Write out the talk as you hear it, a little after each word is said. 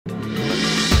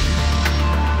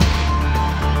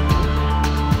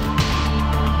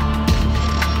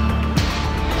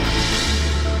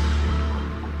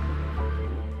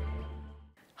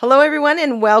Hello, everyone,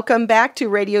 and welcome back to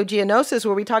Radio Geonosis,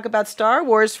 where we talk about Star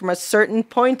Wars from a certain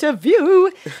point of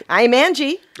view. I'm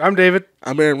Angie. I'm David.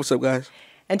 I'm Aaron. What's up, guys?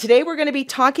 And today we're going to be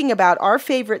talking about our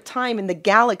favorite time in the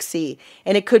galaxy.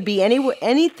 And it could be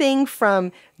anything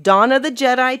from Dawn of the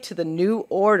Jedi to the New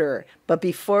Order. But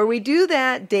before we do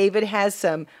that, David has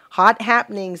some hot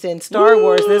happenings in Star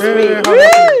Wars this week.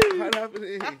 Hot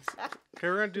happenings. Okay,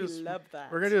 we're gonna do Love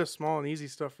that. We're gonna do the small and easy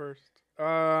stuff first.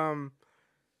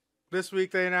 This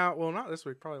week they announced. Well, not this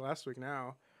week. Probably last week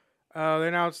now. They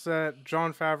announced that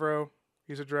Jon Favreau.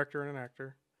 He's a director and an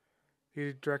actor.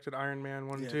 He directed Iron Man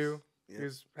 1 and 2. Yep.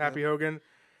 He's Happy Hogan.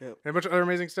 Yep. And a bunch of other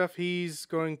amazing stuff. He's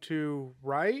going to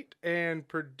write and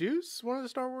produce one of the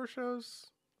Star Wars shows.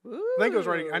 I think it was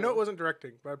writing. I know it wasn't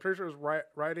directing, but I'm pretty sure it was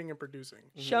writing and producing.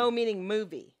 Show meaning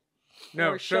movie. No,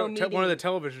 Or show one of the meeting-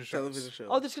 television shows. Television show.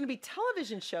 Oh, there's going to be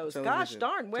television shows. Gosh Television.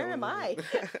 darn, where am I?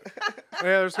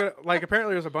 Yeah, there's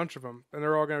apparently there's a bunch of them, and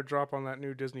they're all going to drop on that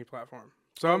new Disney platform.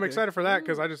 So I'm Okay. excited for that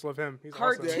because I just love him. He's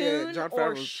awesome. Cartoon Yeah, Jon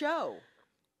or Favreau. show?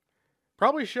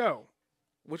 Probably show.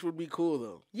 Which would be cool,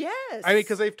 though. Yes. I mean,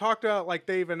 because they've talked about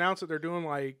they've announced that they're doing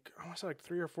I want to say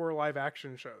 3 or 4 live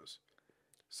action shows.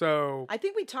 So I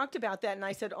think we talked about that, and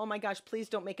I said, "Oh my gosh, please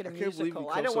don't make it a I can't believe musical. you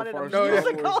I come don't so want it far a as No, yeah.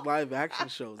 Star musical." Wars live action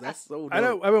shows. That's so dope. I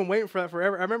know I've been waiting for that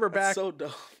forever. I remember That's back. so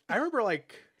dope. I remember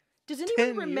Does 10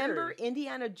 anyone remember years.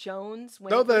 Indiana Jones?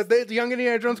 When no it was... the Young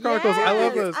Indiana Jones Chronicles. I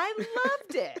love Yes, those. I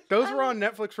loved it. Those were on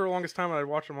Netflix for the longest time, and I'd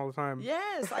watch them all the time.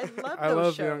 Yes, I love I those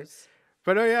love the Young- shows.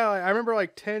 But oh yeah, I remember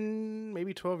 10,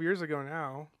 maybe 12 years ago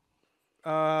now.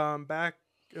 Back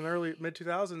in the early mid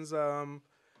 2000s.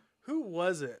 Who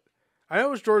was it? I know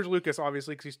it was George Lucas,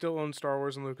 obviously, because he still owns Star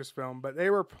Wars and Lucasfilm. But they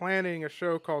were planning a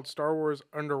show called Star Wars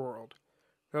Underworld.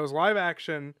 That was live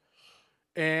action,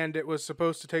 and it was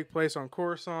supposed to take place on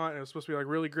Coruscant. And it was supposed to be a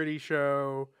really gritty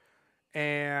show,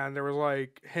 and there was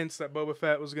hints that Boba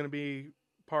Fett was going to be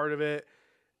part of it.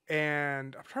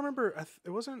 And I'm trying to remember. It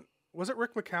wasn't. Was it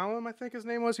Rick McCallum? I think his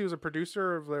name was. He was a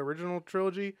producer of the original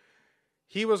trilogy.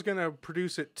 He was going to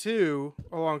produce it too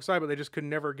alongside, but they just could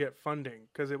never get funding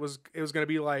because it was going to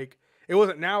be it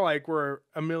wasn't now where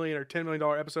 $1 million or $10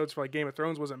 million episodes for Game of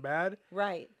Thrones wasn't bad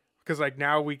Right. because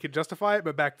now we could justify it,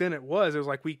 but back then it was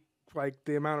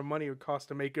the amount of money it would cost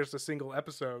to make just a single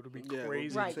episode would be Yeah,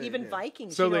 crazy. Right. insane, Even yeah.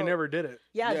 Vikings. So you they know, never did it.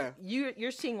 Yeah, Yeah.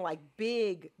 you're seeing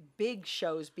big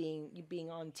shows being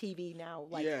on TV now,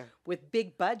 Yeah. with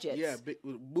big budgets. Yeah, big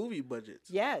movie budgets.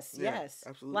 Yes, Yeah, yes.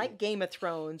 absolutely. Like Game of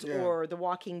Thrones Yeah. or The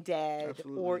Walking Dead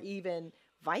Absolutely. or even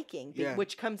Viking, Yeah.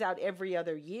 which comes out every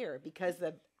other year because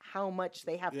of how much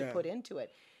they have to Yeah. put into it.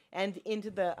 And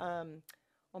into the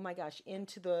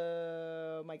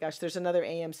there's another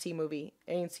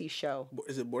AMC show.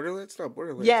 Is it Borderlands? It's not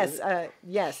Borderlands. Yes, Is it,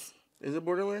 yes. is it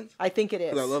Borderlands? I think it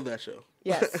is. 'Cause I love that show.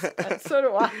 Yes, so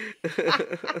do I.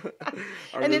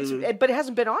 I And really do. but it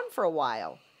hasn't been on for a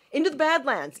while. Into the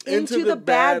Badlands. Into the the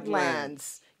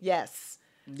Badlands. Yes.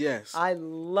 Yes. I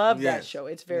love that Yes. show.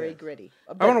 It's very Yes. gritty.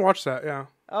 I want to watch that. Yeah.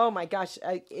 Oh my gosh,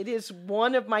 it is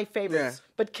one of my favorites.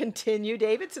 Yeah. But continue,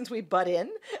 David, since we butt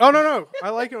in. Oh no! I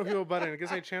like it when people butt in. It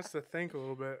gives me a chance to think a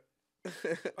little bit.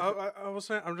 I was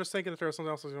saying, I'm just thinking that there was something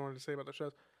else I wanted to say about the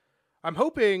shows. I'm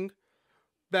hoping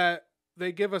that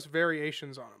they give us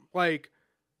variations on them,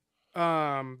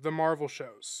 the Marvel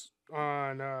shows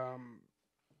on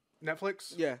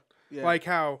Netflix. Yeah. Yeah. Like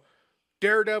how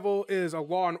Daredevil is a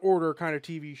Law and Order kind of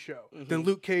TV show. Then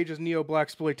Luke Cage is neo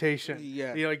blaxploitation.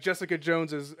 Yeah. Like Jessica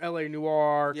Jones is L.A.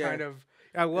 noir Yeah. kind of.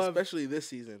 I love. especially this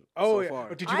season. Oh so yeah!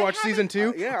 far. Did you I watch season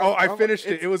 2? yeah, Oh, I I'm- finished it.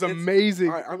 it's- It was it's- amazing.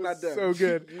 All right, I'm not done. So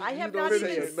good. I have You not don't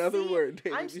even say another seen- word.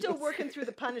 David. I'm You still don't working through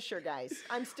the Punisher, guys.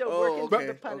 I'm still Oh, working okay, through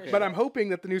the okay. Punisher. But I'm hoping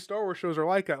that the new Star Wars shows are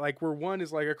like that, where one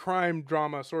is a crime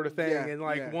drama sort of thing, Yeah, and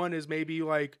yeah. one is maybe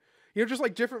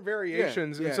just different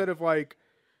variations yeah. instead of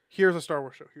here's a Star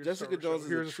Wars show. Here's Jessica a Star Wars Jones show. is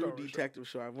Here's a Star true Wars show. detective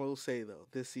show. I will say though,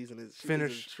 this season is she is a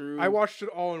Finished. true. I watched it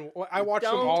all in. I watched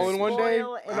them Don't all in one day.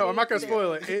 spoil No, I'm not gonna anything.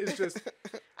 spoil it. It's just.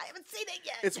 I haven't seen it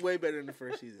yet. It's way better than the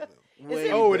first season though. Is Way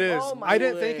it? Oh, it better. is. Oh my I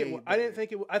didn't think it. way I didn't better.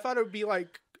 think it. I thought it would be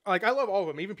like I love all of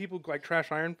them. Even people like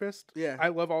trash Iron Fist. Yeah. I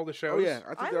love all the shows. Oh yeah,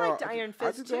 I they're all- liked Iron I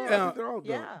Fist, think they're too. all- I think they're all dope.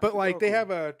 Yeah. But They're all they cool.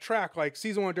 have a track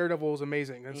season 1 Daredevil was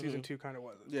amazing, and season 2 kind of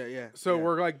wasn't. Yeah, yeah. So yeah.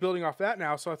 we're building off that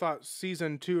now. So I thought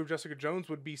season 2 of Jessica Jones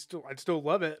would be I'd still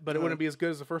love it, but it wouldn't be as good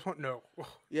as the first one. No.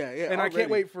 yeah, yeah. And I can't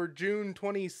already. wait for June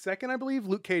 22nd, I believe,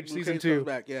 Luke Cage Luke season Cage 2. comes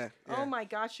back. Yeah. Oh my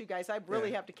gosh, you guys! I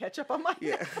really Yeah. have to catch up on my.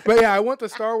 Yeah. But yeah, I want the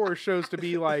Star Wars shows to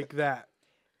be like that.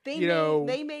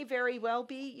 They may very well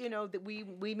be. That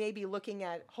we may be looking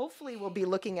at. Hopefully, we'll be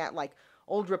looking at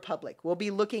Old Republic. We'll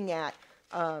be looking at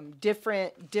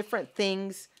different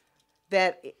things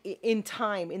that in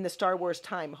time, in the Star Wars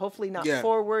time, hopefully not Yeah.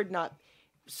 forward, not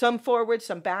some forward,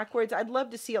 some backwards. I'd love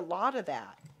to see a lot of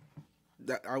that.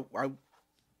 That I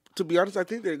to be honest, I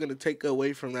think they're gonna take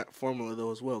away from that formula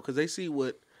though as well, because they see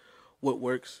what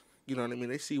works. You know what I mean?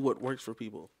 They see what works for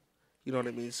people. You know what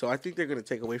I mean? So I think they're gonna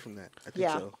take away from that. I think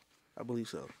Yeah. so. I believe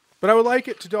so. But I would like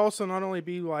it to also not only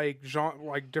be like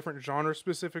different genre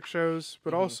specific shows,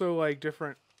 but also like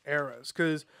different eras.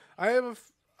 Because I have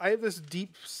this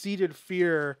deep seated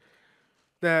fear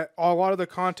that a lot of the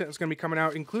content is going to be coming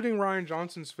out, including Rian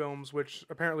Johnson's films, which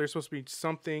apparently are supposed to be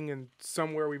something and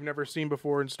somewhere we've never seen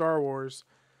before in Star Wars.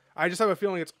 I just have a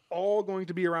feeling it's all going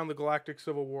to be around the Galactic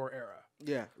Civil War era.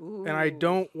 Yeah. Ooh. And I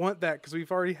don't want that because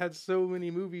we've already had so many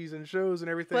movies and shows and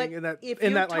everything But in that if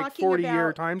in you're that like talking 40-year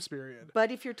about- time period.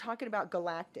 But if you're talking about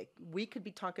Galactic, we could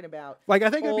be talking about Like I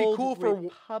think it'd be Old cool for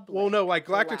Republic well, no, like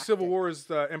Galactic Civil Galactic. War is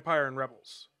the Empire and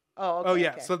Rebels. Oh, okay, Oh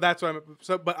yeah, okay. so that's what I'm.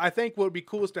 So, but I think what would be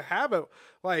cool is to have a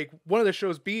like one of the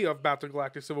shows be about the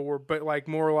Galactic Civil War, but like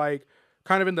more like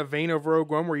kind of in the vein of Rogue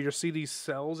One, where you just see these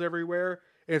cells everywhere.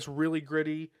 And it's really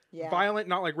gritty, Yeah. violent,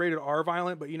 not like rated R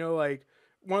violent, but you know, like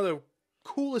one of the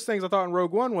coolest things I thought in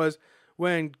Rogue One was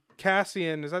when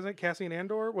Cassian, is that it? Cassian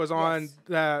Andor was on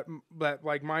Yes. that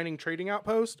like mining trading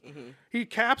outpost. He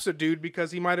caps a dude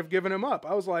because he might have given him up.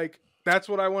 I was like, that's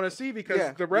what I want to see because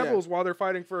Yeah, the rebels, while they're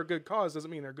fighting for a good cause, doesn't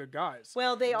mean they're good guys.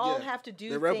 Well, they all Yeah, have to do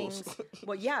they're rebels. things.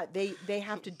 Well, yeah, they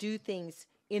have to do things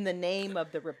in the name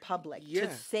of the Republic Yeah.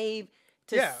 to save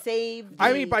Yeah. save.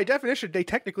 I mean, the- by definition, they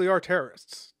technically are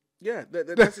terrorists. Yeah.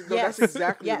 That's Yes.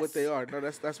 exactly Yes. what they are. No,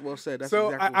 that's well said. That's So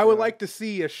exactly what I would they are. like to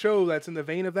see a show that's in the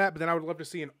vein of that, but then I would love to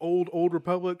see an old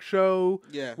Republic show.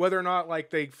 Yeah. Whether or not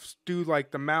like they do like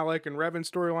the Malik and Revan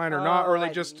storyline or not, or Oh, they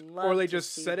I'd just love to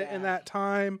see set it in that. that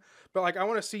time. But like I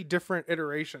want to see different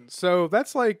iterations. So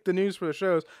that's like the news for the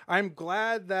shows. I'm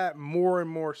glad that more and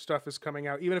more stuff is coming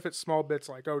out, even if it's small bits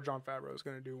like, oh, Jon Favreau is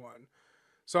going to do one.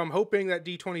 So I'm hoping that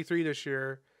D23 this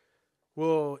year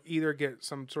we'll either get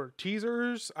some sort of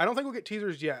teasers. I don't think we'll get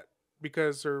teasers yet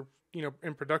because they're, you know,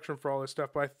 in production for all this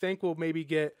stuff. But I think we'll maybe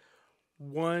get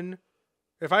one.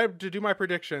 If I have to do my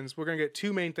predictions, we're going to get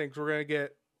two main things. We're going to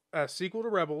get a sequel to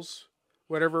Rebels,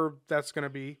 whatever that's going to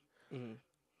be,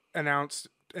 announced.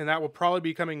 And that will probably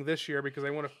be coming this year because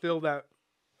they want to fill that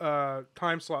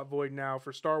time slot void now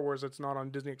for Star Wars that's not on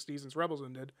Disney XD since Rebels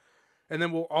ended. And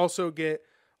then we'll also get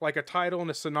like a title and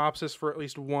a synopsis for at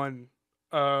least one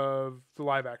of the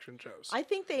live action shows. I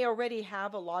think they already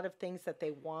have a lot of things that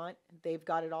they want. They've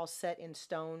got it all set in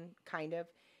stone, kind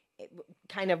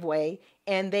of way,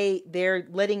 and they're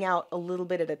letting out a little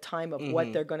bit at a time of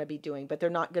what they're going to be doing, but they're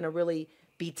not going to really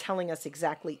be telling us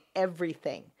exactly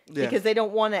everything because they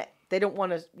don't want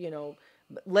to you know,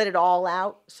 let it all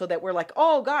out so that we're like,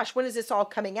 oh gosh, when is this all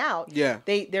coming out? Yeah.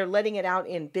 They're letting it out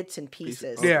in bits and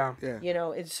pieces. Okay. Yeah. Yeah. You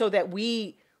know, and so that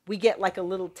we get like a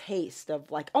little taste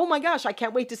of like, oh my gosh, I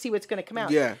can't wait to see what's going to come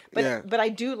out. Yeah, But yeah. but I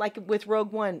do like with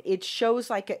Rogue One, it shows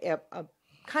like a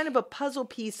kind of a puzzle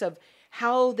piece of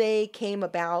how they came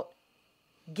about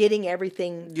getting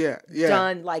everything Yeah.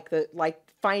 done, like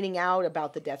finding out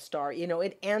about the Death Star. You know,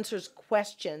 it answers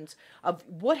questions of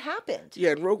what happened.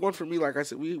 Yeah, and Rogue One for me, like I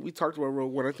said, we talked about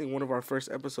Rogue One. I think one of our first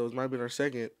episodes might have been our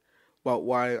second about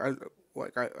why I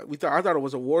thought it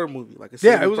was a war movie, like a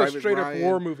Yeah, it was a Private straight up Ryan,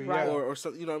 war movie. Right. Yeah. or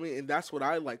something. You know what I mean? And that's what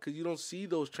I like because you don't see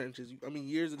those trenches. I mean,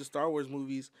 years of the Star Wars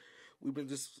movies, we've been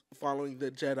just following the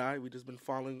Jedi. We've just been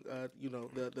following, you know,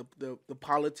 the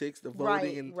politics, the voting,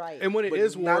 Right, and right. And when it But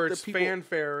is not war, the it's people-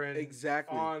 fanfare and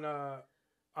Exactly.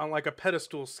 on like a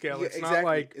pedestal scale. Yeah, It's not exactly.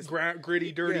 like It's-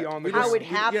 gritty, dirty yeah, on the we don't How ground. it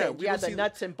happened, we yeah, don't the see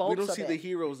nuts and bolts We don't of see it. the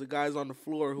heroes, the guys on the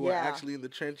floor who are Yeah. actually in the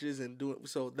trenches and doing.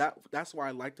 So that's why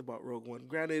I liked about Rogue One.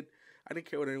 Granted, I didn't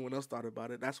care what anyone else thought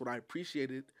about it. That's what I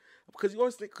appreciated because you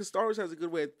always think because Star Wars has a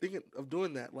good way of thinking of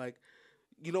doing that. Like,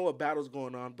 you know, a battle's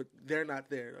going on, but they're not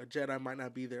there. A Jedi might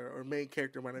not be there, or a main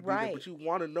character might not be there. Right. But you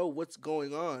want to know what's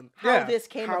going on. How Yeah. this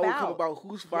came How about. it come about?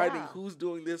 Who's fighting? Yeah. Who's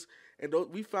doing this? And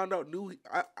we found out new.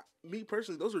 Me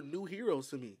personally, those are new heroes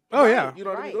to me. Oh yeah. You know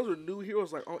what I mean? Right. Those are new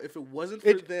heroes. Like, oh, if it wasn't for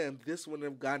It- them, this wouldn't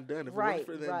have gotten done. If Right, it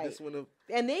wasn't for them, right. this wouldn't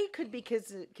have. And they could be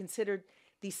considered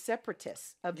the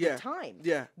separatists of Yeah, the time.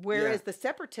 yeah, Whereas yeah. the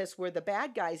separatists were the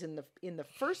bad guys in the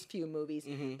first few movies,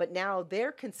 but now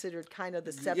they're considered kind of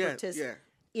the separatists yeah.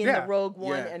 in Yeah. the Rogue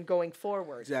One Yeah. and going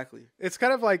forward. Exactly. It's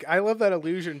kind of like I love that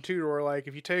illusion too, where like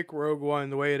if you take Rogue One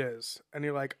the way it is, and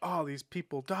you're like, oh, these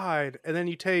people died, and then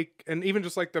you take and even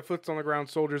just like the foots on the ground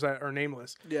soldiers that are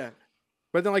nameless, Yeah.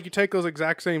 but then like you take those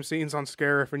exact same scenes on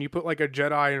Scarif and you put like a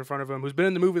Jedi in front of him who's been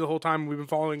in the movie the whole time, and we've been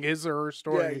following his or her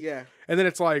story, Yeah. and then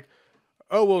it's like,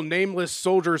 oh well, nameless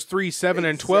soldiers 3, 7,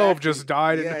 and 12 just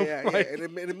died. Yeah, and yeah, like, yeah.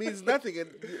 And it means nothing. And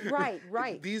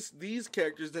Right. These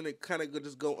characters then it kind of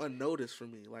just go unnoticed for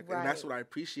me. Like, and that's Right. what I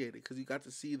appreciated because you got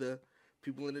to see the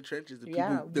people in the trenches, the Yeah,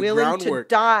 people, the willing to groundwork,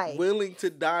 die. willing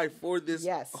to die for this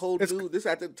Yes. whole new. This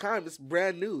at the time, it's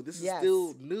brand new. This is Yes.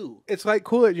 still new. it's like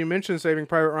cool that you mentioned Saving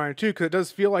Private Ryan too, because it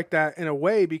does feel like that in a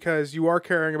way because you are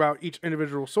caring about each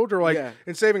individual soldier. Like Yeah.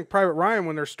 in Saving Private Ryan,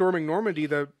 when they're storming Normandy,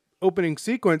 the opening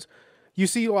sequence, you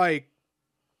see like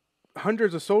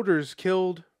hundreds of soldiers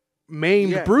killed,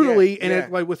 maimed Yeah, brutally, yeah, and yeah.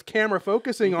 it like with camera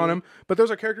focusing on them. But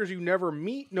those are characters you never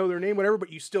meet, know their name, whatever,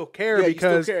 but you still care Yeah, you still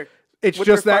because care. it's What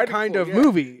just they're that fighting kind for, of yeah.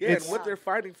 movie. Yeah, It's and what they're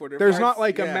fighting for. there's not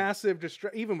like a massive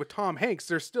even with Tom Hanks.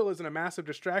 There still isn't a massive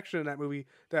distraction in that movie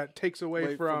that takes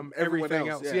away from everyone everything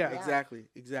else. Yeah. exactly.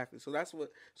 So that's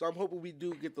what. So I'm hoping we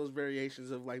do get those variations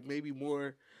of like maybe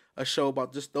more a show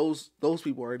about just those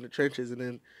people are in the trenches, and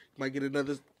then you might get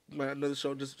another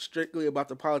show just strictly about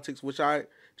the politics, which I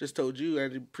just told you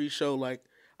and pre-show. Like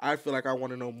I feel like I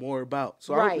want to know more about.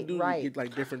 So I hope we do get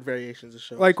like different variations of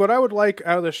shows. Like what I would like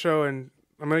out of the show, and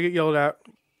I'm gonna get yelled at,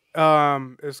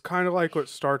 is kind of like what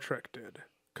Star Trek did,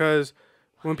 because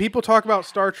when people talk about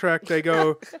Star Trek, they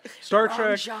go Star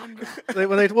Trek.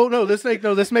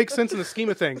 This makes sense in the scheme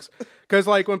of things, because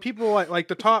like when people like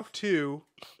the top two,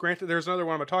 granted there's another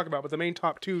one I'm gonna talk about, but the main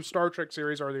top two Star Trek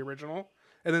series are the original,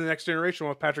 and then the Next Generation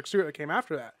with Patrick Stewart that came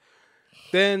after that.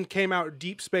 Then came out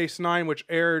Deep Space Nine, which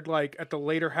aired like at the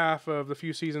later half of the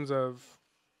few seasons of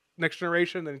Next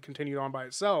Generation, then continued on by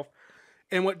itself.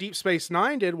 And what Deep Space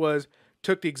Nine did was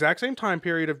took the exact same time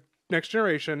period of Next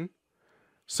Generation,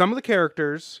 some of the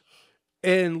characters,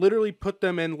 and literally put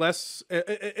them in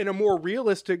in a more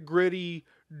realistic, gritty,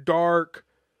 dark,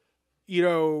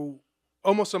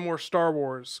 almost a more Star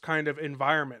Wars kind of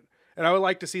environment. And I would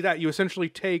like to see that. You essentially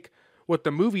take what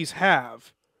the movies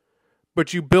have,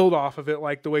 but you build off of it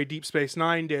like the way Deep Space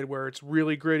Nine did, where it's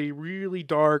really gritty, really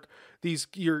dark.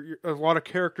 You're a lot of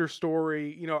character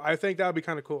story. I think that would be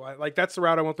kind of cool. That's the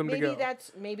route I want them to go.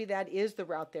 Maybe that is the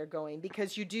route they're going,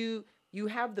 because you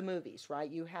have the movies, right?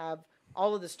 You have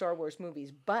all of the Star Wars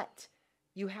movies, but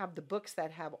you have the books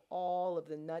that have all of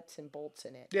the nuts and bolts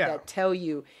in it that tell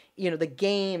you, the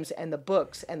games and the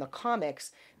books and the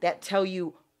comics that tell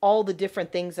you all the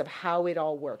different things of how it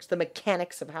all works, the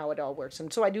mechanics of how it all works.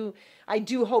 And so I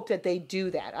do hope that they do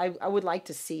that. I would like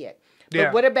to see it.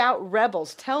 But what about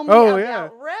Rebels? Tell me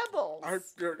about Rebels. I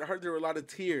heard there were a lot of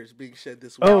tears being shed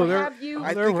this week.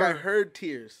 I heard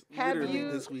tears literally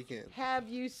this weekend. Have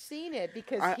you seen it?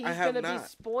 Because he's going to be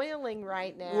spoiling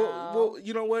right now. Well,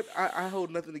 you know what? I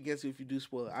hold nothing against you if you do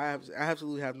spoil it. I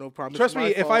absolutely have no problem. Trust me,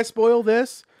 if I spoil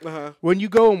this, when you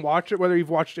go and watch it, whether you've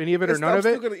watched any of it or none of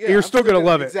it, you're still going to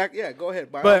love it. Exactly. Yeah, go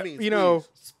ahead. By but, all means,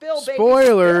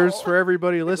 spoilers for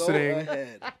everybody listening.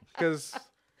 Because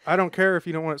I don't care if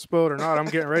you don't want it spoiled or not. I'm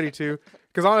getting ready to.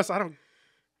 Because honestly, I'm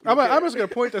just going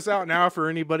to point this out now for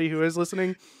anybody who is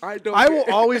listening. I will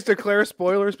always declare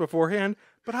spoilers beforehand,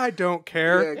 but I don't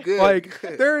care. Yeah,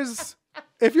 good.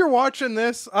 If you're watching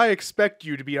this, I expect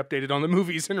you to be updated on the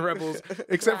movies and Rebels,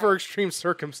 except for extreme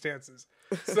circumstances.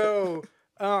 So,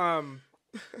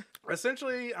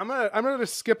 essentially, I'm gonna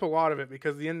just skip a lot of it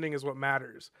because the ending is what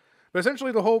matters. But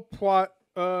essentially, the whole plot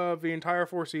of the entire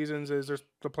 4 seasons is there's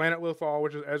the planet Lothal,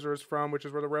 which is Ezra's from, which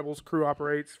is where the Rebels crew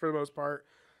operates for the most part.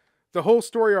 The whole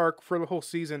story arc for the whole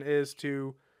season is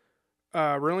to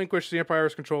relinquish the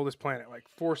Empire's control of this planet, like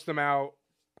force them out,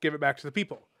 give it back to the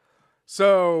people.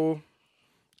 So,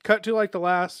 cut to like the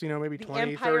last, maybe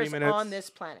 20, 30 minutes. On this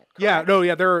planet. Correct?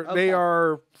 Yeah, they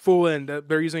are full in.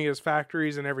 They're using it as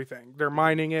factories and everything. They're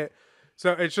mining it.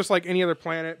 So it's just like any other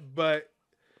planet, but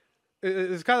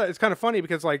it's kind of funny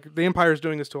because like the Empire is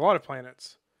doing this to a lot of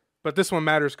planets, but this one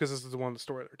matters because this is the one the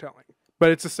story they're telling.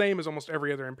 But it's the same as almost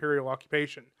every other Imperial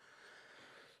occupation.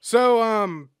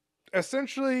 So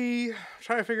essentially,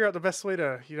 trying to figure out the best way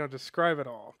to describe it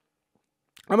all.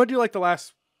 I'm gonna do like the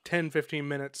last 10-15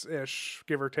 minutes ish,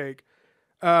 give or take.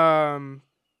 The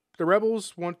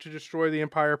Rebels want to destroy the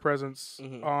Empire presence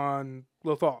on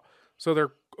Lothal. So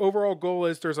their overall goal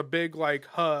is there's a big like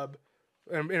hub.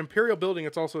 An Imperial building.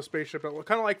 It's also a spaceship.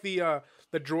 Kind of like the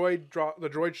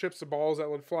droid ships, the balls that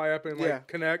would fly up and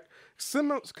connect.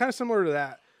 Kind of similar to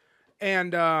that.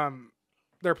 And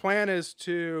their plan is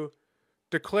to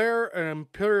declare an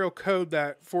Imperial code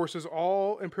that forces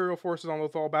all Imperial forces on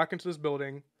Lothal back into this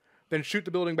building, then shoot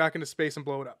the building back into space and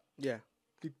blow it up. Yeah,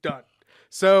 done.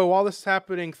 So while this is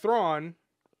happening, Thrawn,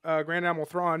 Grand Admiral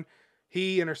Thrawn,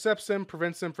 he intercepts him,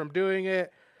 prevents him from doing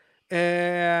it,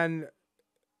 and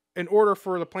in order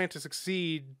for the plan to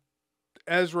succeed,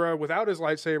 Ezra, without his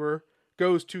lightsaber,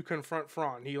 goes to confront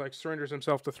Thrawn. He like surrenders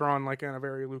himself to Thrawn, like in a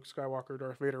very Luke Skywalker,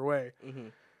 Darth Vader way. Mm-hmm.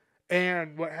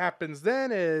 And what happens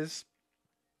then is,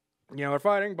 they're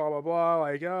fighting, blah, blah, blah.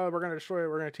 Like, oh, we're going to destroy it.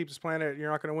 We're going to keep this planet. You're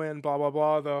not going to win, blah, blah,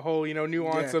 blah. The whole,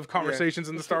 nuance of conversations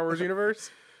in the Star Wars universe.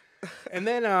 And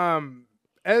then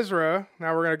Ezra,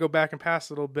 now we're going to go back and past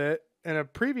a little bit. In a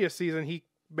previous season, he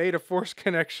made a force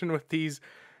connection with these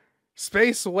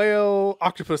space whale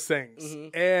octopus things.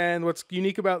 Mm-hmm. And what's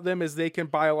unique about them is they can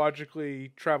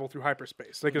biologically travel through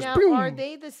hyperspace. Like, now, boom. are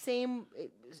they the same,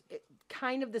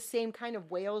 kind of the same kind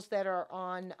of whales that are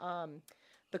on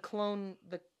the clone,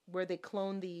 where they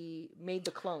made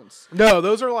the clones? No,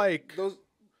 those are like... Those...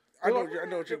 I know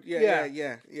what you're...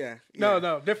 Yeah.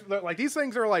 No. Different, like, these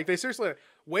things are like... They seriously... Like,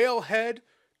 whale head,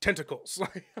 tentacles.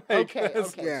 Okay.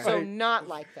 Yeah. So not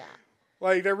like that.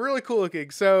 Like, they're really cool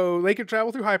looking. So they can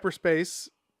travel through hyperspace,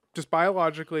 just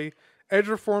biologically.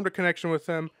 Ezra formed a connection with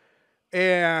them,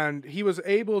 and he was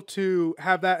able to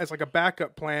have that as like a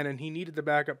backup plan, and he needed the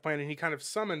backup plan, and he kind of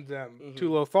summoned them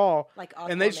to Lothal, Like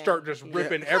and they Aquaman. start just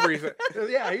ripping everything.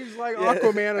 Yeah, he's like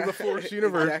Aquaman of the Force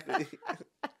universe. Exactly.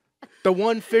 The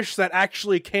one fish that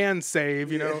actually can save,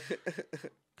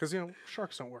 because,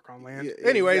 sharks don't work on land. Yeah,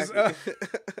 Anyways, exactly.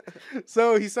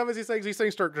 so he summons these things. These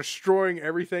things start destroying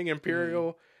everything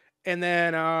Imperial. And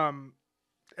then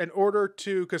in order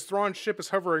to... Because Thrawn's ship is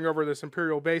hovering over this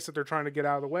Imperial base that they're trying to get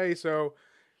out of the way. So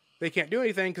they can't do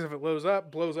anything because if it blows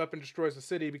up and destroys the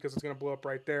city because it's going to blow up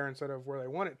right there instead of where they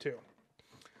want it to.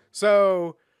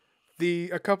 So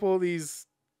a couple of these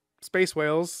space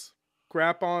whales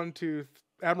grab onto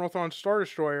Admiral Thrawn's Star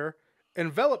Destroyer,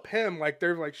 envelop him, like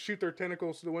they're like shoot their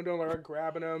tentacles to the window, and they're like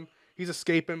grabbing him. He's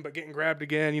escaping, but getting grabbed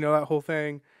again, that whole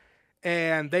thing.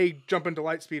 And they jump into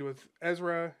light speed with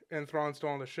Ezra and Thrawn still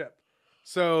on the ship.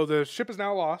 So the ship is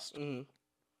now lost. Mm-hmm.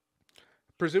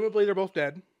 Presumably they're both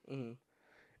dead. Mm-hmm.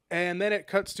 And then it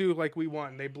cuts to like we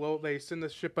won. They send the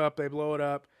ship up, they blow it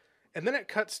up. And then it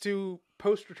cuts to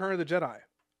post Return of the Jedi.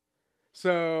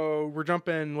 So we're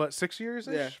jumping 6 years?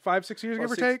 Yeah. 5, 6 years,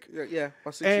 give or take? Yeah,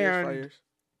 about 6 years, 5 years.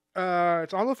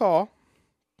 It's on Lothal,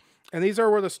 and these are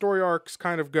where the story arcs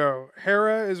kind of go.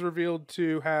 Hera is revealed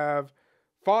to have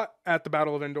fought at the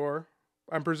Battle of Endor.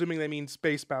 I'm presuming they mean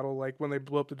space battle, like when they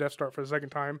blew up the Death Star for the second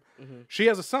time. Mm-hmm. She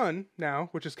has a son now,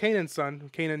 which is Kanan's son.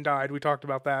 Kanan died. We talked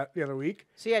about that the other week.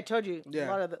 See, I told you,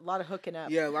 Yeah. a lot of hooking up.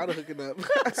 Yeah, a lot of hooking up.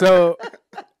 So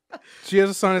she has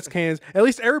a son. It's Kanan's. At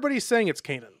least everybody's saying it's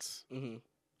Kanan's. Mm-hmm.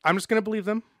 I'm just gonna believe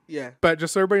them. Yeah. But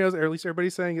just so everybody knows, or at least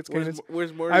everybody's saying it's Kanan's.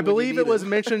 Where's Morty? I believe it was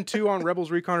mentioned too on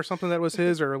Rebels Recon or something that was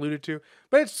his or alluded to,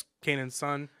 but it's Kanan's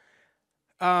son.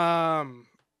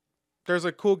 There's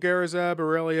a cool Garazeb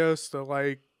Aurelios, the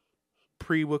like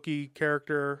pre-Wookiee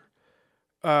character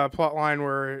plot line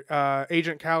where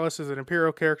Agent Kallus is an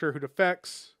Imperial character who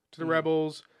defects to the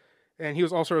Rebels, and he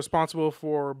was also responsible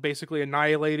for basically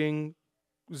annihilating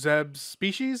Zeb's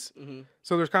species. Mm-hmm.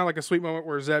 So there's kind of like a sweet moment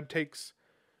where Zeb takes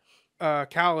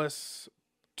Kallus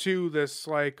to this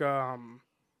like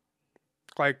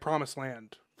promised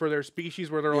land for their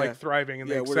species where they're like thriving and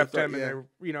they accept him and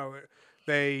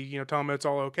they tell him it's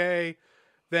all okay.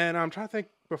 Then I'm trying to think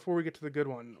before we get to the good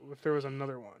one if there was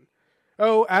another one.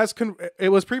 Oh, it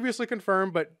was previously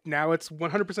confirmed, but now it's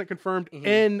 100% confirmed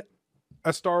in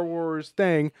a Star Wars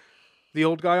thing. The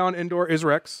old guy on Endor is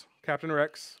Rex, Captain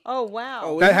Rex. Oh, wow.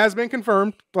 Oh, That has been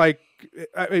confirmed. Like,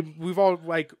 we've all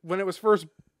like when it was first.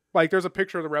 Like, there's a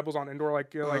picture of the rebels on Endor,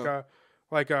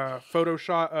 like a photo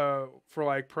shot for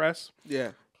like press.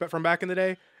 Yeah. But from back in the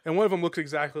day, and one of them looks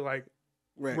exactly like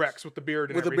Rex with the beard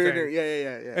and everything. The beard.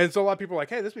 Yeah. And so a lot of people are like,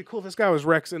 "Hey, this would be cool if this guy was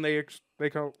Rex." And they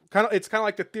kind of it's kind of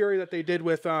like the theory that they did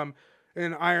with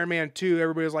in Iron Man 2.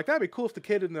 Everybody was like, "That'd be cool if the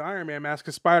kid in the Iron Man mask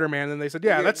is Spider-Man." And they said,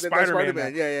 "Yeah, that's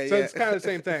Spider-Man." Yeah. So it's kind of the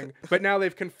same thing. But now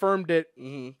they've confirmed it.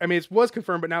 Mm-hmm. I mean, it was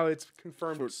confirmed, but now it's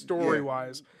confirmed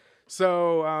story-wise.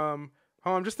 So.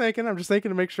 I'm just thinking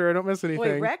to make sure I don't miss anything.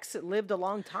 Wait, Rex lived a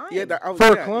long time. Yeah,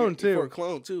 for a clone too. For a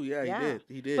clone too. Yeah,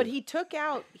 he did. But he took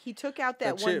out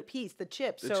that one chip. piece, the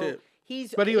chip. The so chip.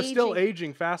 But he was still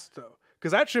aging fast though,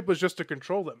 because that chip was just to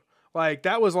control them. Like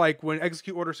that was like when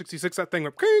Execute Order 66, that thing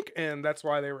went clink, and that's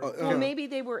why they were. Well, maybe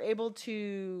they were able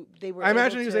to. I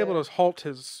imagine he was able to halt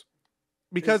his.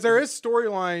 Because there is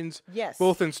storylines,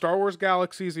 both in Star Wars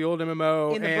Galaxies, the old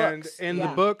MMO, and in the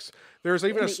books. There's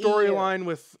even a storyline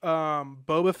with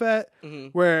Boba Fett,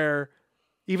 where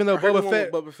even though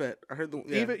Boba Fett, I heard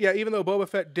even though Boba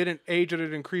Fett didn't age at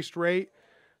an increased rate,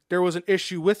 there was an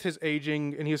issue with his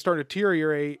aging, and he was starting to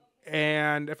deteriorate.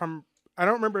 And I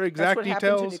don't remember exact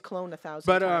details. Happened to clone 1,000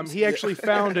 but times. he actually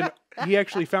found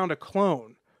a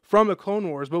clone from the Clone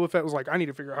Wars. Boba Fett was like, I need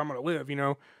to figure out how I'm gonna live,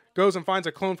 goes and finds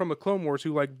a clone from the Clone Wars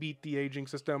who like beat the aging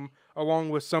system along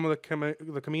with some of the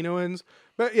Kaminoans.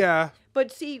 But yeah,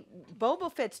 But see,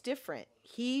 Boba Fett's different.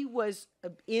 He was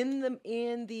in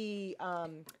the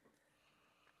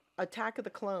Attack of the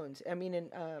Clones. I mean,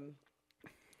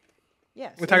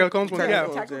 yes, Attack of the Clones. Attack of the Yeah,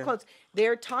 Clones. Attack of the Clones.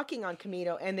 They're talking on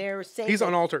Kamino, and they're saying he's that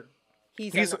unaltered.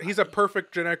 He's He's a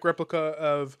perfect genetic replica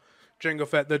of Jango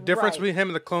Fett. The difference Right. between him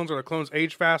and the clones are the clones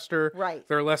age faster. Right.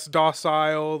 They're less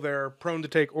docile. They're prone to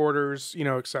take orders.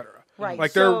 etc. Right,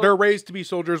 Like so- they're raised to be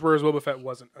soldiers, whereas Boba Fett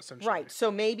wasn't essentially. right.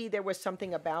 So maybe there was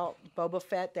something about Boba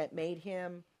Fett that made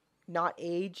him not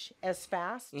age as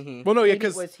fast. Well, no, yeah, Maybe it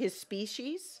because was his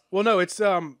species. it's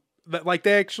that like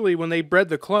they actually when they bred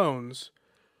the clones,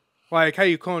 like how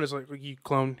you clone is like you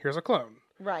clone. Here's a clone.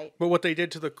 Right. But what they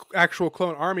did to the actual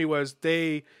clone army was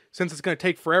since it's going to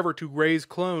take forever to raise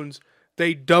clones,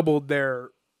 they doubled their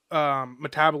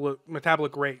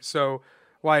metabolic rate. So,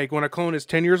 like when a clone is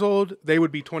 10 years old, they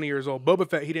would be 20 years old. Boba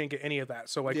Fett, he didn't get any of that.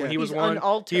 So, like Yeah. when he was He's 1,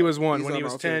 unaltered. he was 1. He's When he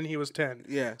was unaltered. 10, he was 10.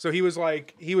 Yeah. So he was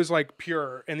like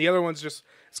pure, and the other ones just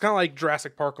it's kind of like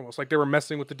Jurassic Park almost. Like they were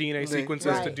messing with the DNA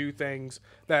sequences to Right. do things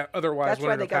that otherwise That's why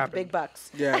wouldn't they have got the happened. big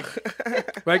bucks.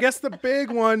 Yeah. But I guess the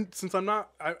big one, since I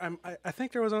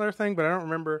think there was another thing, but I don't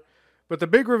remember. But the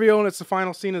big reveal, and it's the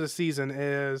final scene of the season,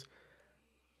 is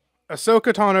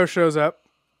Ahsoka Tano shows up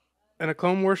in a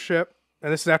Clone Wars ship,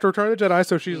 and this is after Return of the Jedi,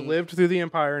 so she's lived through the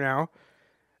Empire now.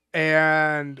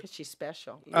 And 'Cause she's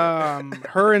special.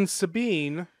 her and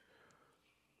Sabine,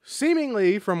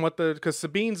 seemingly from because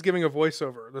Sabine's giving a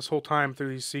voiceover this whole time through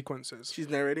these sequences. She's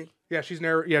narrating. Yeah, she's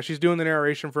she's doing the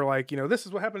narration for like, this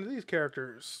is what happened to these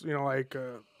characters,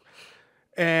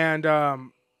 and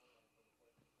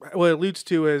what it alludes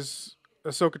to is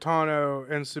Ahsoka Tano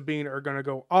and Sabine are going to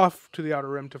go off to the Outer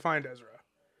Rim to find Ezra.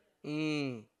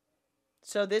 Mm.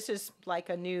 So this is like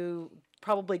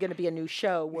probably going to be a new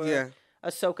show where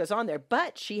Ahsoka's on there,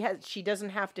 but she doesn't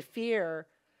have to fear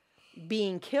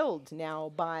being killed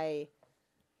now by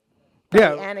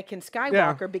Anakin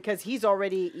Skywalker because he's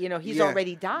already,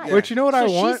 already died. Which I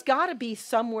want? She's got to be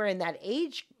somewhere in that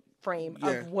age frame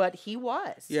of what he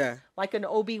was. Yeah. Like an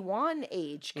Obi-Wan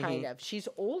age kind of. She's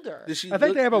older. Does she I think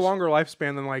look- they have a does she- longer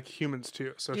lifespan than like humans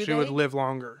too, so Do she would they? live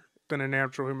longer than a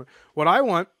natural human. What I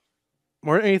want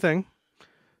more than anything,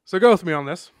 so go with me on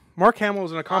this. Mark Hamill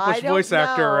is an accomplished voice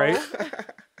actor, right?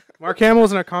 Mark Hamill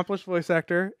is an accomplished voice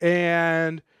actor,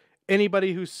 and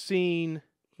anybody who's seen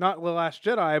not The Last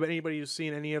Jedi, but anybody who's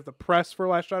seen any of the press for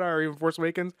Last Jedi or even Force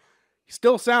Awakens, he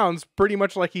still sounds pretty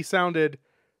much like he sounded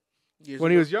Years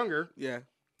when he ago? was younger. Yeah.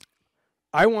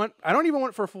 I don't even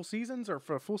want it for full seasons or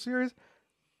for a full series.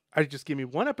 I just give me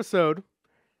one episode.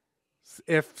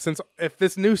 If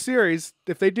this new series,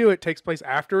 if they do it, takes place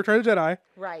after Return of the Jedi,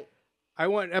 Right. I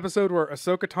want an episode where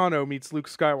Ahsoka Tano meets Luke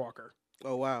Skywalker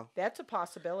Oh wow. That's a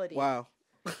possibility. Wow.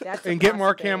 That's a and get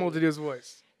Mark possibility. Hamill to do his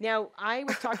voice. Now, I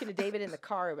was talking to David in the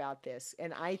car about this,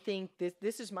 and I think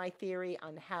this is my theory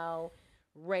on how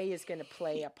Rey is going to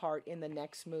play a part in the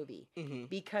next movie.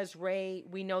 Because Rey,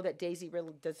 we know that Daisy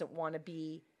really doesn't want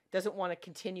to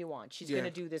continue on. She's going to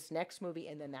do this next movie,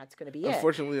 and then that's going to be it.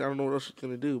 Unfortunately, I don't know what else she's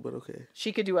gonna do, but okay.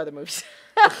 She could do other movies.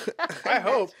 I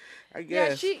hope. I Yeah,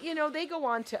 guess. they go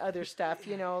on to other stuff.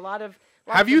 A lot of.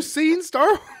 Have you seen Star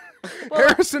Wars?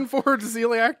 Harrison Ford's the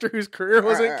only actor whose career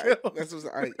wasn't killed. That's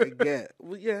what I get.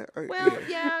 Well, yeah. Well,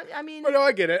 yeah, I mean, But no,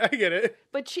 I get it.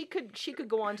 but she could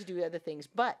go on to do other things.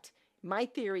 But my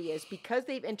theory is because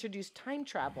they've introduced time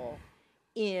travel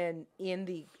in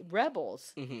the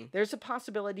Rebels, there's a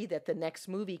possibility that the next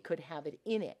movie could have it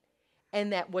in it,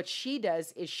 and that what she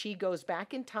does is she goes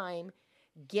back in time,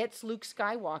 gets Luke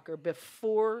Skywalker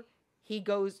before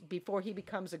he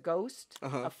becomes a ghost,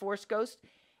 a Force ghost,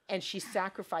 and she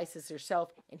sacrifices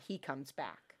herself, and he comes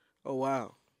back. Oh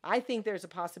wow. I think there's a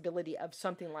possibility of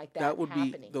something like that. That would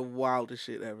happening. be the wildest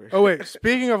shit ever. Oh wait,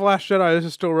 speaking of Last Jedi, this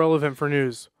is still relevant for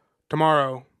news.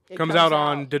 Tomorrow It comes comes out out.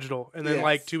 on digital, and then Yes.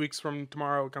 like 2 weeks from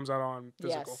tomorrow, it comes out on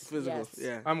physical. Yes. Physical.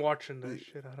 Yeah. I'm watching the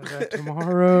shit out of that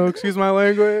tomorrow. Excuse my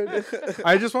language.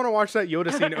 I just want to watch that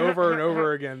Yoda scene over and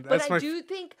over again. But That's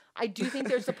I do think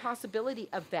there's a possibility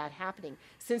of that happening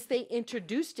since they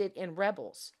introduced it in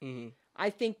Rebels. I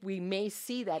think we may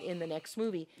see that in the next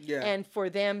movie, Yeah. and for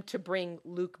them to bring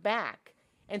Luke back.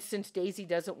 And since Daisy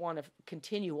doesn't want to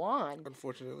continue on,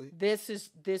 Unfortunately. this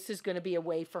is going to be a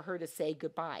way for her to say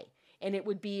goodbye, and it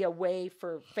would be a way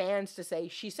for fans to say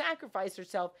she sacrificed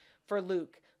herself for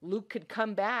Luke. Luke could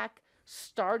come back,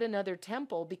 start another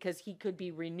temple because he could be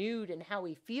renewed in how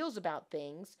he feels about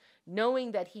things,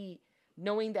 knowing that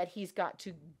he's got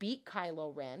to beat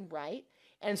Kylo Ren, right?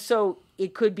 And so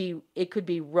it could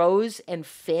be Rose and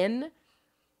Finn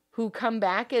who come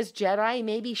back as Jedi,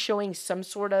 maybe showing some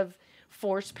sort of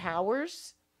Force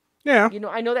powers. Yeah. You know,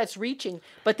 I know that's reaching,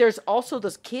 but there's also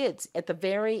those kids at the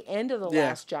very end of the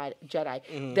last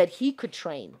Jedi that he could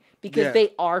train because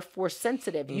they are Force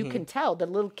sensitive. You can tell the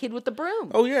little kid with the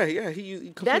broom. Oh yeah, yeah.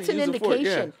 That's an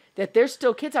indication that there's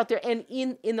still kids out there. And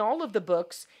in all of the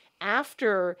books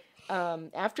after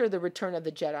the Return of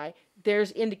the Jedi,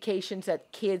 there's indications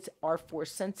that kids are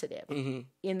Force sensitive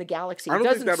in the galaxy. I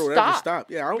don't think that'll ever stop.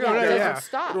 Yeah, I don't think it it doesn't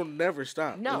stop. It'll never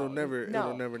stop. No, It'll never. no.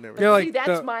 It'll never. But Yeah, like see,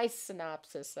 that's the- my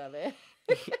synopsis of it.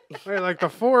 Right, like the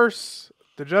Force,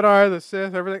 the Jedi, the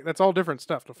Sith, everything. That's all different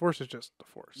stuff. The Force is just the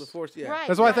Force. The Force, yeah. Right.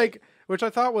 That's why I think, which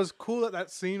I thought was cool that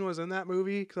scene was in that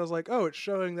movie, because I was like, oh, it's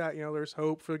showing that, you know, there's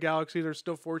hope for the galaxy. There's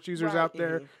still Force users Right. out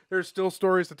there. There's still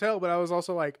stories to tell. But I was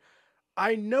also like,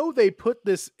 I know they put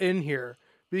this in here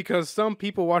because some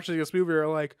people watching this movie are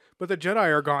like, but the Jedi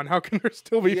are gone. How can there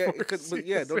still be Yeah, Force but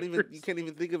yeah, users? you can't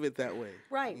even think of it that way.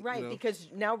 Right, You right. know? Because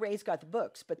now Ray's got the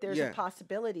books, but there's a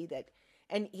possibility that,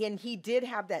 and he did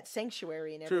have that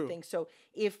sanctuary and True. everything. So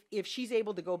if she's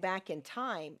able to go back in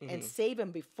time and save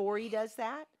him before he does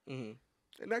that, And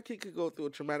that kid could go through a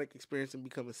traumatic experience and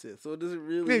become a Sith. So it doesn't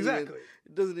really Exactly.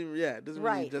 it doesn't even it doesn't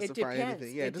really Right, it justify depends.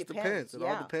 anything. Yeah, It it just depends, depends. It all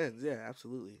yeah. depends. Yeah,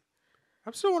 absolutely.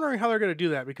 I'm still wondering how they're going to do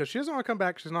that because she doesn't want to come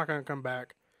back. She's not going to come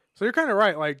back. So you're kind of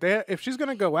right. Like, if she's going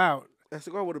to go out, That's to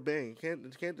go with a bang. Can't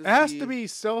just it has to be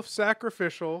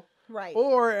self-sacrificial, right?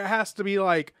 or it has to be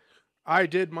like, I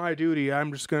did my duty.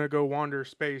 I'm just going to go wander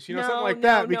space. You know, something like no,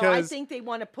 that. No, because I think they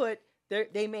want to put.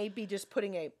 They may be just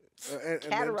putting a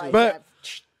categorize But-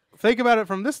 that. think about it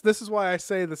from this. This is why I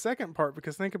say the second part,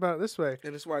 because think about it this way.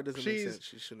 And that's why it doesn't make She's- sense.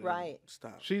 She shouldn't Right.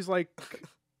 stop. She's like,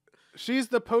 she's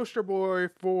the poster boy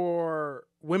for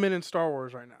women in Star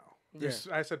Wars right now. Yeah.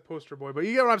 I said poster boy, but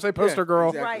you get what I'm saying, poster girl.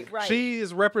 exactly. Right, right. She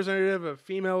is representative of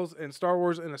females in Star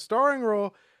Wars in a starring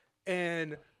role,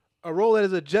 and a role that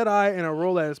is a Jedi, and a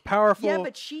role that is powerful. Yeah,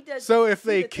 but she does. So if see,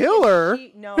 they the thing kill is her-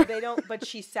 no, they don't. But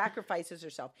she sacrifices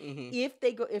herself.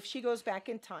 If she goes back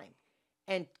in time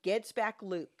and gets back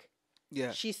Luke,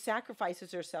 Yeah. she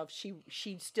sacrifices herself.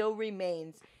 She still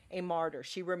remains a martyr.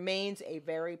 She remains a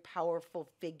very powerful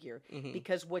figure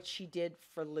because what she did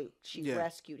for Luke, she Yeah.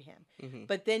 rescued him.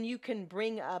 But then you can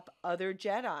bring up other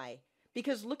Jedi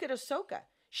because look at Ahsoka.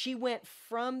 She went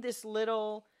from this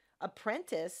little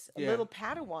apprentice, a Yeah. little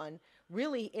Padawan,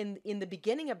 really in the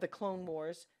beginning of the Clone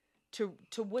Wars to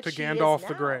what to she Gandalf is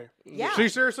the now. Grey. Yeah, She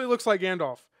seriously looks like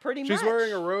Gandalf. pretty She's much.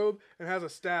 wearing a robe and has a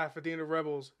staff at the end of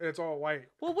Rebels, and it's all white.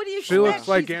 Well, what do you She looks expect?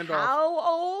 like She's Gandalf. How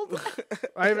old?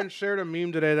 I even shared a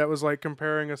meme today that was like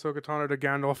comparing Ahsoka Tano to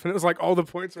Gandalf, and it was like all the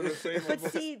points are the same. But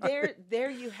see, there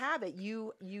you have it.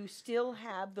 You still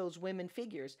have those women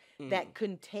figures that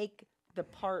can take the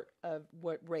part of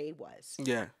what Rey was.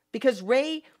 Yeah. Because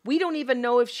Rey, we don't even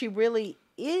know if she really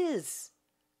is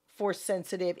Force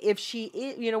sensitive. If she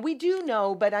is, we do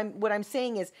know, but what I'm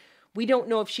saying is we don't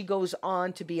know if she goes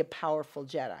on to be a powerful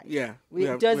Jedi. Yeah.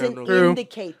 It doesn't no True.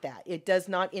 indicate that. It does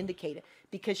not indicate it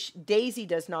because Daisy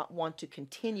does not want to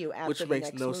continue after Which the makes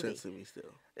next no movie. sense to me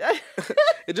still.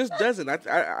 It just doesn't.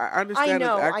 I understand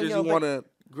know, as I actors know, you want to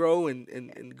grow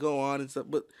and go on and stuff,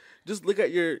 but just look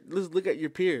at your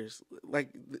peers. Like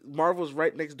Marvel's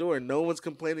right next door, and no one's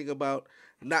complaining about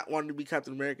not wanting to be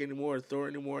Captain America anymore or Thor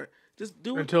anymore. Just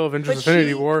do it. Until Avengers But Infinity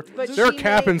she- War. but They're she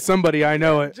capping made- somebody, I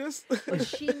know it. Just But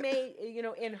she made,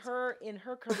 in her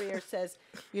career says,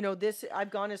 this,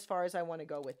 I've gone as far as I want to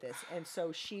go with this. And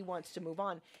so she wants to move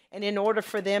on. And in order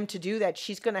for them to do that,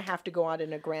 she's going to have to go out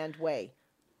in a grand way.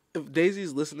 if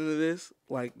Daisy's listening to this,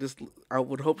 like just I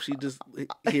would hope she just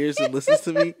hears and listens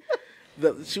to me.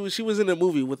 She was in a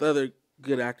movie with other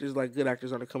good actors, like good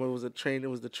actors on the come. It was the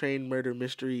train murder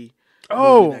mystery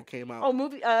movie that came out. Oh,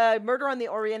 Murder on the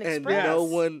Orient and Express. no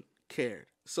one cared.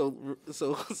 So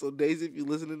Daisy, if you're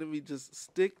listening to me, just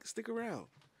stick around.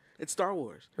 It's Star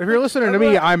Wars. If you're listening to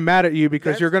me, I'm mad at you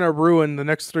because you're going to ruin the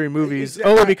next 3 movies.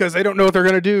 Only because they don't know what they're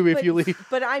going to do if you leave.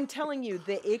 But I'm telling you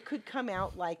that it could come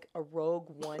out like a Rogue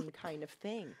One kind of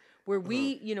thing, where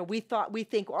we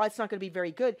think, oh, it's not going to be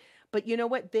very good. But you know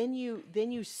what? Then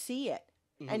you see it,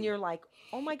 and you're like,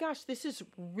 oh my gosh, this is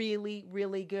really,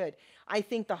 really good. I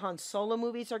think the Han Solo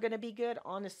movies are going to be good.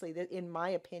 Honestly, in my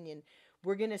opinion,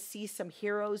 we're going to see some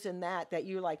heroes in that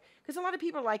you're like, because a lot of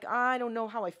people are like, I don't know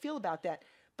how I feel about that.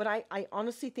 But I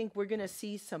honestly think we're going to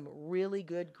see some really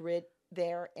good grit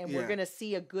there, and we're going to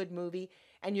see a good movie,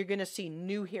 and you're going to see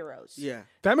new heroes. Yeah.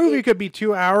 That movie could be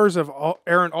 2 hours of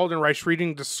Aaron Aldenreich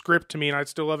reading the script to me, and I'd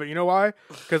still love it. You know why?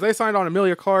 Because they signed on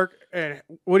Emilia Clarke and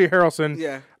Woody Harrelson.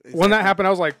 Yeah. When that happened,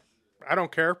 I was like, I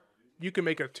don't care. you can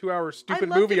make a 2-hour I stupid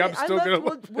loved movie. him. I'm still I gonna.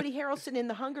 loved Woody Harrelson in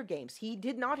The Hunger Games. He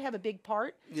did not have a big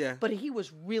part, Yeah. but he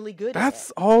was really good. That's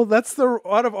at it. all. That's the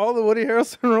out of all the Woody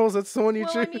Harrelson roles. That's the one you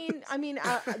Well, choose.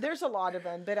 there's a lot of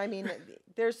them, but I mean,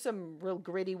 there's some real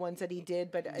gritty ones that he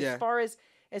did. But Yeah.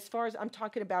 as far as I'm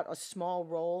talking about a small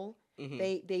role,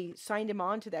 they signed him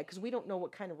on to that because we don't know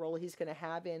what kind of role he's going to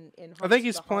have in. I think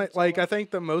he's the Han playing. Like Solo. I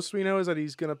think the most we know is that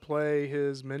he's gonna play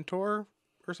his mentor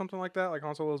or something like that, like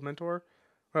Han Solo's mentor.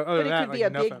 Other But than it that, could like, be a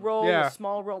nothing. big role, Yeah. a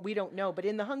small role. We don't know. But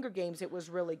in the Hunger Games, it was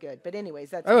really good. But anyways,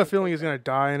 that's. I have a my feeling take he's on it. gonna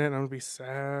die in it, and I'm gonna be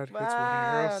sad. It's Woody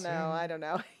I don't Harrelson. know. I don't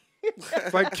know.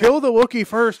 It's like kill the Wookiee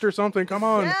first or something. Come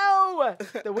on. No,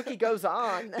 the wiki goes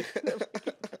on.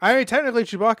 I mean, technically,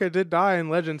 Chewbacca did die in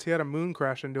Legends. He had a moon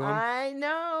crash into him. I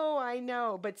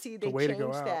know. But see, they way to go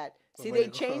changed out. that. See, way they to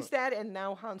go changed out. that, and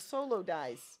now Han Solo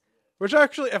dies. Which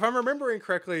actually, if I'm remembering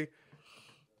correctly,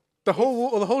 the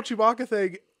whole Chewbacca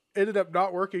thing ended up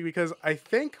not working because I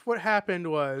think what happened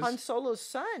was Han Solo's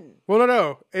son. well,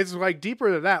 no, it's like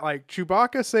deeper than that. Like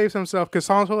Chewbacca saves himself because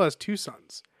Han Solo has 2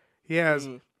 sons. He has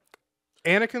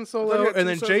Anakin Solo had and 2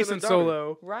 then sons and Jason a daughter.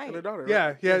 Solo. Right. And a daughter. Yeah,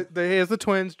 Right? he has the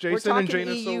twins, We're Jason and talking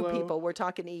Jaina EU Solo. people. We're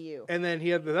talking E EU. And then he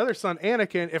had the other son,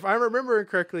 Anakin. If I'm remembering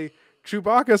correctly,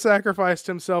 Chewbacca sacrificed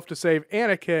himself to save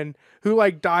Anakin, who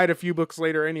like died a few books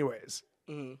later, anyways.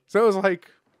 So it was like,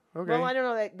 okay, Well, I don't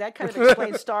know. That kind of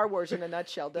explains Star Wars in a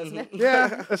nutshell, doesn't it?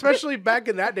 yeah. Especially back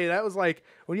in that day, that was like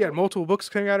when you had multiple books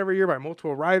coming out every year by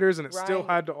multiple writers, and it still Right.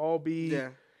 had to all be. Yeah.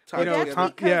 You know, That's Tom-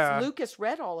 because yeah. Lucas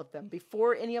read all of them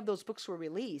before any of those books were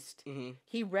released.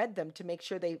 He read them to make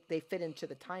sure they fit into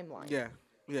the timeline. Yeah.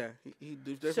 Yeah. He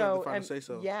definitely So, had the final say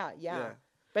so. yeah.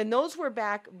 But those were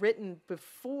written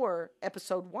before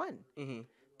Episode 1.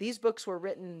 These books were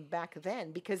written back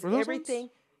then because Were those everything.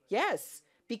 Yes,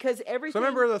 because everything. So I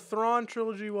remember the Thrawn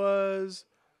trilogy was.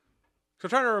 So I'm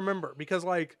trying to remember because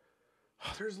like,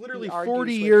 there's literally He argues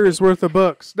 40 with years worth of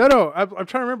books. No, I'm trying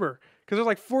to remember because there's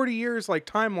like 40 years like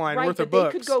timeline right, worth that of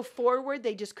books. they could go forward,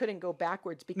 they just couldn't go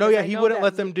backwards. Because No, yeah, I he know wouldn't that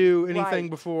let them do anything right.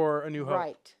 before A New Hope.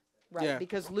 Right. Yeah.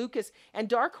 Because Lucas and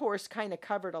Dark Horse kind of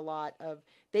covered a lot of.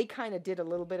 They kind of did a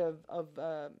little bit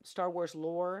of Star Wars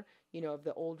lore, of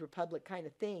the Old Republic kind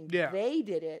of thing. Yeah. They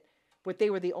did it, but they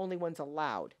were the only ones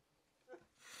allowed.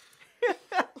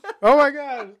 Oh my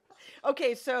God.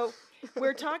 Okay, so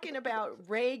we're talking about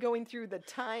Rey going through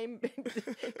time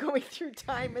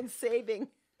and saving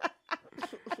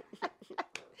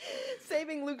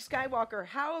Luke Skywalker.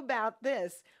 How about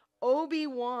this?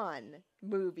 Obi-Wan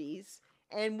movies,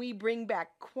 and we bring back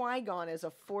Qui-Gon as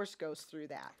a Force ghost through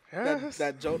that. Yes.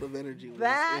 That jolt of energy was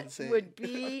That insane. would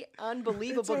be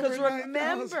unbelievable. It's Because over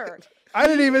remember, I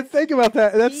didn't even think about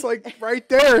that. That's like right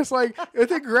there. It's like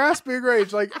it's a grasping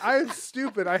range. Like I'm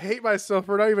stupid. I hate myself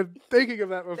for not even thinking of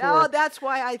that before. oh, that's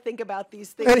why I think about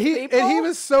these things. and he people.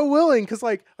 was so willing because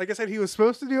like I said, he was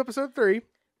supposed to do episode 3,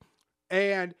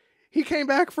 and he came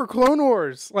back for Clone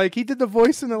Wars. Like he did the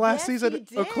voice in the last Yes, season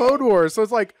he of did. Clone Wars. So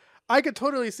it's like I could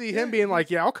totally see him being like,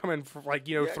 "Yeah, I'll come in for like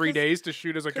 3 'cause- days to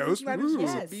shoot as a 'Cause ghost." It's not even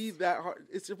supposed Yes. to be that hard.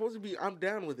 It's supposed to be, I'm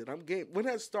down with it. I'm game. When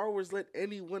has Star Wars let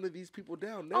any one of these people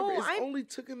down? Never. Oh, it's I'm- only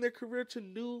taken their career to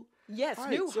new yes,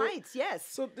 new heights. So- heights. Yes,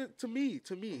 So to me,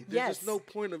 there's Yes. just no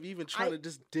point of even trying to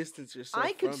just distance yourself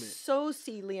I could from it. so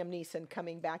see Liam Neeson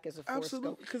coming back as a Force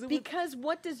Absolutely, ghost. 'cause it would- Because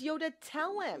what does Yoda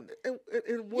tell him? And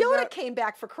Yoda came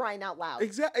back for crying out loud.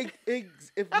 Exactly.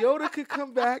 If Yoda could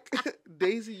come back,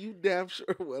 Daisy, you damn sure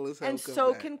well as hell And come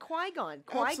so back. can Qui-Gon.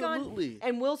 Absolutely.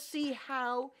 And we'll see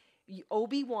how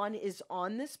Obi-Wan is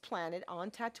on this planet, on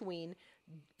Tatooine,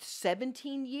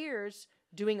 17 years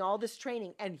doing all this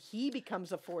training, and he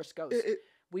becomes a Force ghost.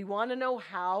 We want to know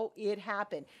how it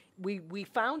happened. We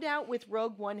found out with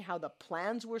Rogue One how the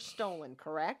plans were stolen,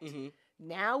 correct?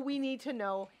 Now we need to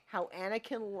know how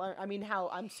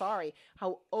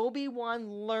how Obi-Wan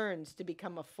learns to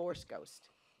become a Force ghost.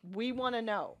 We want to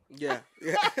know. Yeah.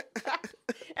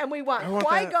 And we want want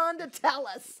that. Qui-Gon to tell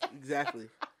us. Exactly.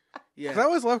 Yeah. 'Cause I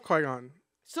always loved Qui-Gon.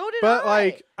 So did But I.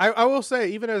 like, I will say,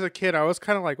 even as a kid, I was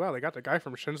kind of like, wow, they got the guy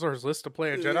from Schindler's List to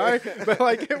play a Jedi. But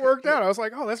like, it worked out. I was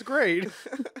like, oh, that's great.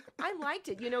 I liked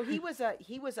it. He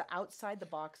was a outside the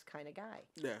box kind of guy.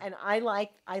 Yeah. And I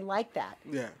like that.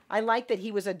 Yeah. I like that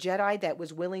he was a Jedi that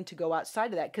was willing to go outside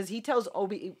of that because he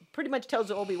pretty much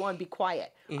tells Obi-Wan, be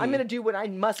quiet. I'm going to do what I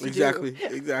must Exactly. do.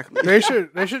 Exactly. They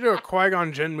should do a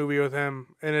Qui-Gon Jinn movie with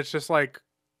him, and it's just like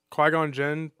Qui-Gon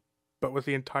Jinn, but with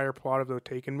the entire plot of the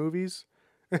Taken movies.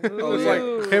 Oh, It's yeah.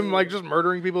 like him like just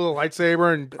murdering people with a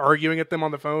lightsaber and arguing at them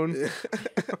on the phone.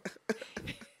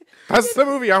 That's the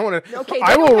movie I want to. Okay,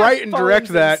 I they will don't have write and direct phones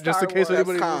in that just in Star case Wars.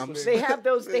 anybody. Comms. They have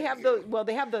those. They have the. Well,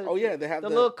 they have the. Oh yeah, they have the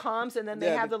the little comms, and then they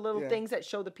yeah, have the little yeah. things that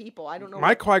show the people. I don't know.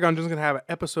 My Qui-Gon Jinn's gonna have an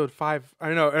episode 5. I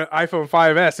don't know, an iPhone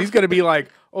 5s. He's gonna be like,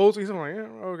 oh, he's like, yeah,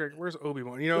 okay, where's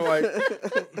Obi-Wan? You know, like,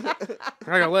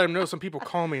 I gotta let him know some people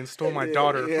call me and stole my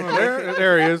daughter. yeah. Oh,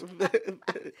 there he is.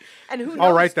 And who knows?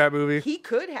 I'll write that movie. He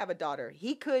could have a daughter.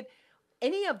 He could.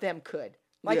 Any of them could.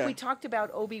 Like Yeah. we talked about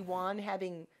Obi-Wan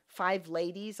having 5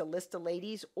 ladies, a list of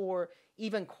ladies, or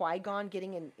even Qui-Gon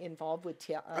getting involved with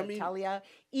mean- Talia.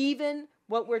 Even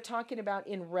what we're talking about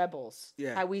in Rebels,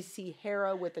 Yeah. how we see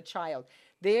Hera with a child.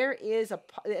 There is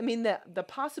I mean, the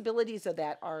possibilities of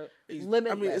that are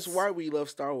limitless. I mean, it's why we love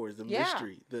Star Wars, the Yeah.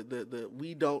 mystery, the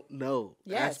we don't know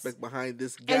Yes. aspect behind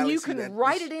this galaxy. And you can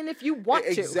write it in if you want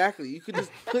to. Exactly. You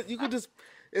could just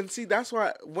and see, that's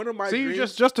why one of my See, you dreams,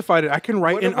 just justified it. I can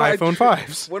write one in of my iPhone dream-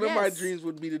 5s. One of my Yes. dreams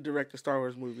would be to direct a Star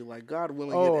Wars movie. Like, God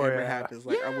willing, Oh, it ever yeah. happens.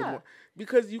 Like, I would Yeah. want,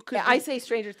 because you could. Yeah, I say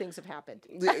stranger things have happened.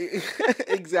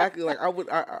 Exactly. Like, I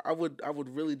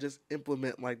would really just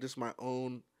implement like just my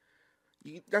own.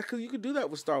 Because you could do that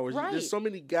with Star Wars. Right. There's so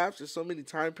many gaps. There's so many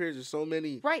time periods. There's so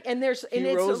many Right, and it's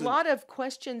Heroes a and- lot of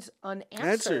questions unanswered.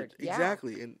 answered. Yeah.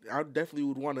 Exactly. And I definitely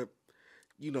would want to,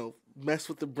 mess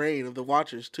with the brain of the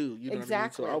watchers too. You know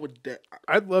Exactly. what I mean? So I would.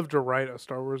 I'd love to write a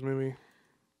Star Wars movie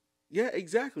Yeah,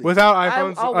 exactly. without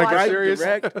iPhones. I'll like watch a it. serious.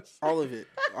 Direct, all of it.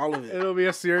 All of it. It'll be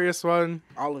a serious one.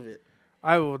 All of it.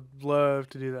 I would love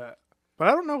to do that, but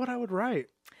I don't know what I would write.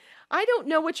 I don't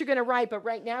know what you're going to write, but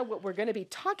right now, what we're going to be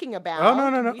talking about. Oh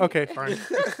no. we- Okay, fine.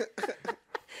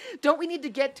 Don't we need to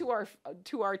get to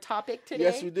our topic today?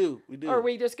 Yes, we do. We do. Or are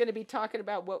we just going to be talking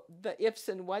about what the ifs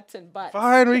and whats and buts?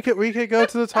 Fine, we could go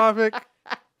to the topic.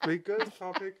 We good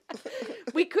topic.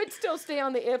 We could still stay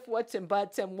on the if, whats, and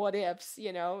buts and what ifs.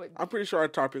 I'm pretty sure our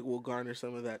topic will garner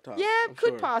some of that talk. Yeah, I'm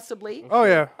could sure. possibly. Oh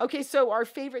yeah. Okay, so our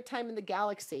favorite time in the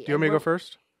galaxy. Do you want me to go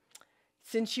first?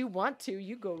 Since you want to,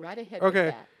 you go right ahead Okay.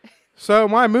 with that. So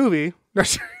my movie.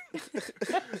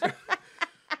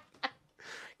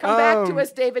 Come back to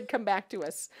us, David. Come back to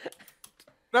us.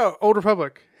 No, Old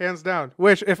Republic, hands down.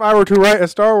 Which, if I were to write a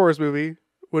Star Wars movie,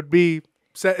 would be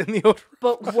set in the Old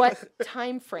But what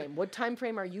time frame? What time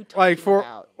frame are you talking Republic,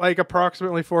 about?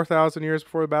 approximately 4,000 years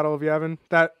before the Battle of Yavin.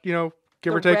 That give The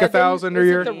or take Revan- 1,000 a is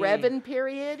year. it the Revan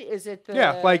period? Is it the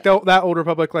Yeah, that Old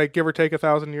Republic, give or take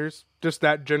 1,000 years. Just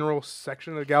that general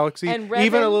section of the galaxy. And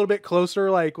Even a Revan- little bit closer,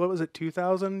 what was it,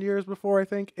 2,000 years before, I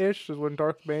think, ish, is when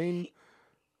Darth Bane,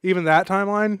 even that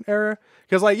timeline era.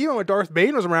 Because, even when Darth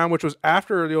Bane was around, which was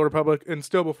after the Old Republic and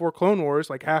still before Clone Wars,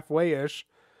 halfway-ish,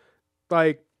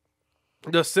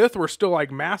 the Sith were still,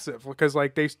 massive because,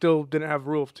 they still didn't have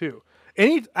rule of 2.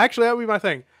 Actually, that would be my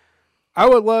thing. I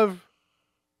would love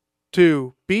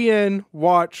to be in,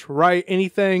 watch, write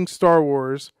anything Star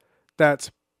Wars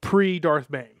that's pre-Darth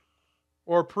Bane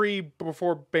or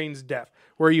before Bane's death,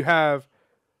 where you have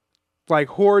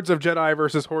hordes of Jedi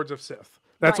versus hordes of Sith.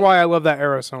 That's Right. why I love that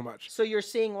era so much. So you're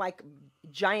seeing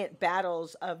giant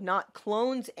battles of not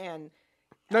clones and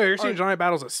No, you're seeing giant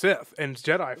battles of Sith and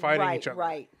Jedi fighting each other.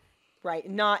 Right.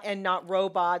 Not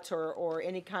robots or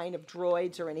any kind of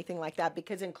droids or anything like that.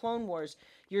 Because in Clone Wars,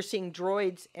 you're seeing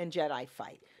droids and Jedi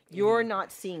fight. You're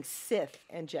not seeing Sith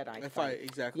and Jedi fight.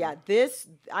 Exactly. Yeah, this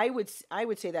I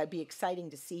would say that'd be exciting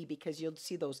to see because you'll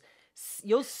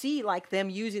see them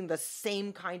using the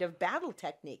same kind of battle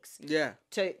techniques. Yeah.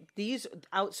 To these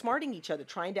outsmarting each other,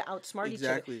 trying to outsmart each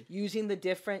other, Exactly. using the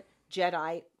different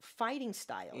Jedi fighting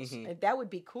styles. And that would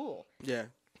be cool. Yeah.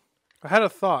 I had a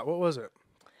thought. What was it?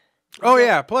 Oh,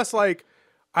 yeah. Plus,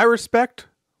 I respect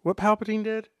what Palpatine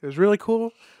did. It was really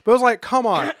cool. But it was come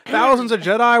on. Thousands of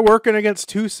Jedi working against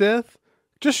 2 Sith.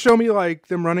 Just show me,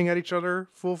 them running at each other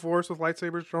full force with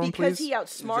lightsabers drawn, Because please. he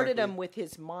outsmarted Exactly. them with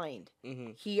his mind.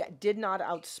 He did not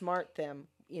outsmart them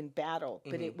in battle,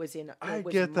 but it was I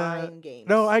was get that. mind games.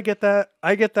 No, I get that.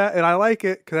 And I like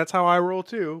it because that's how I roll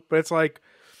too. But it's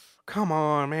come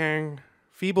on, man.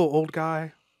 Feeble old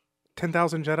guy.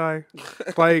 10,000 Jedi.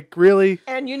 Really?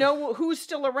 And you know who's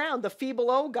still around? The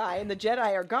feeble old guy and the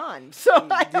Jedi are gone. So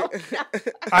I don't know.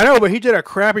 I know, but he did a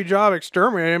crappy job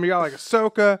exterminating him. You got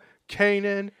Ahsoka,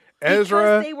 Kanan, Ezra.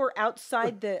 Because they were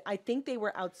outside I think they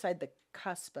were outside the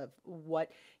cusp of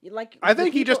what I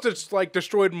think he just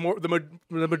destroyed more. The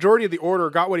majority of the Order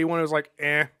got what he wanted. Was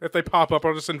if they pop up,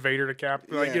 I'll just invade her to cap.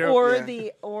 or Yeah.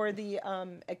 the the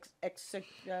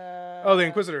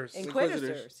Inquisitors.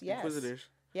 Inquisitors, yes. Inquisitors.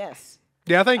 Yes.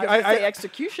 Yeah, I think I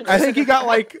executioner. I think he got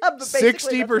like But basically, that's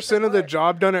what 60% they of the were.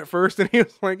 job done at first, and he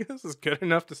was like, "This is good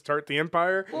enough to start the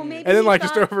empire." Well, maybe And then he like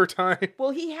just thought- over time,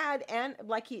 Well, he had, and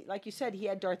like you said, he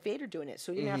had Darth Vader doing it,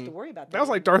 so he didn't have to worry about that. that was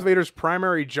like Darth Vader's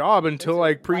primary job until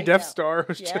like pre Death out. Star. It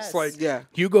was Yes. just like, Yeah.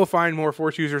 you go find more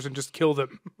Force users and just kill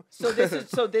them. So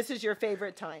this is your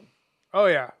favorite time. Oh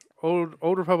yeah,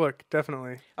 old Republic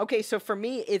definitely. Okay, so for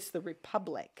me, it's the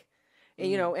Republic. And,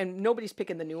 you know, and nobody's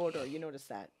picking the New Order. You notice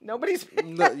that nobody's.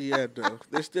 No, yeah, no,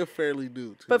 they're still fairly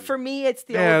new. To But me. for me, it's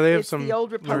the Yeah, old, they have it's some the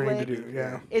old learning Republic. to do.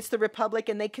 Yeah, It's the Republic,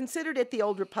 and they considered it the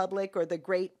old Republic or the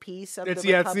Great Peace of it's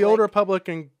the Republic. it's the old Republic,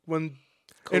 and when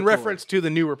in Kotor. reference to the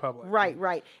new Republic. Right,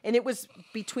 right. And it was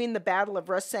between the Battle of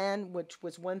Rusan, which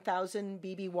was 1,000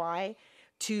 BBY,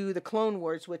 to the Clone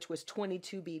Wars, which was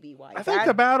 22 BBY. I think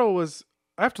the battle was.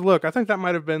 I have to look. I think that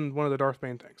might have been one of the Darth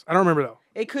Bane things. I don't remember though.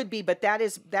 It could be, but that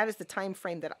is the time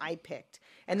frame that I picked,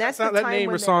 and that's the That time name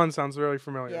when Rasan sounds really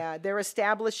familiar. they're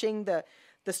establishing the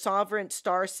sovereign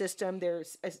star system. They're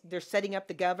setting up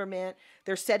the government.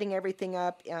 They're setting everything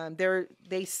up.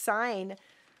 They sign.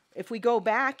 If we go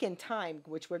back in time,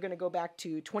 which we're going to go back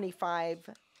to 25.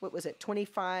 What was it?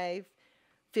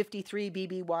 2553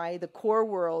 BBY. The core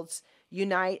worlds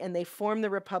unite and they form the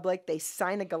Republic. They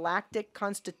sign a galactic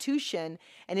constitution,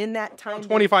 and in that time,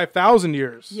 25,000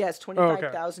 years. yes,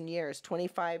 25,000 years.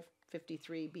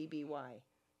 2553 BBY.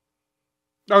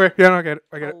 Okay. Yeah, no, I get it.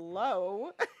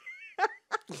 Hello.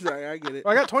 Sorry, I get it.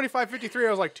 I got 2553. I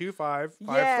was like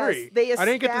 2553. Yes, I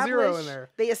didn't get the zero in there.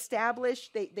 They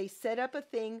established. They set up a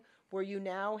thing where you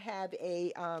now have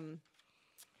a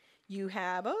you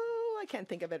have I can't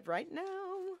think of it right now.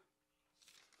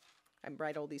 I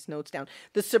write all these notes down.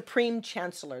 The Supreme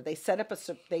Chancellor. They set up a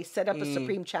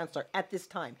Supreme Chancellor at this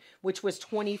time, which was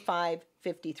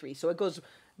 2553. So it goes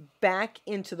back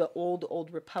into the old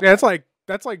Republic. Yeah,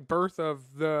 that's like birth of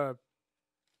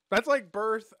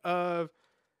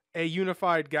a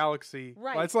unified galaxy.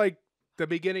 Right. That's like the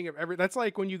beginning of that's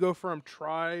like when you go from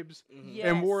tribes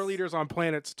and war Yes. leaders on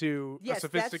planets to Yes, a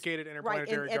sophisticated right.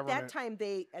 interplanetary And government.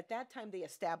 at that time they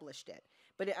established it.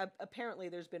 But apparently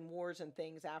there's been wars and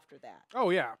things after that. Oh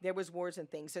yeah. There was wars and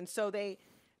things. And so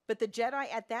but the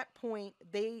Jedi at that point,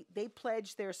 they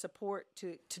pledged their support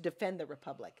to defend the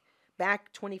Republic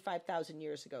back 25,000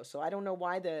 years ago. So I don't know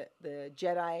why the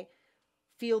Jedi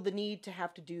feel the need to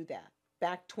have to do that.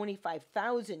 Back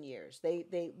 25,000 years,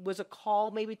 they was a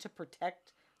call maybe to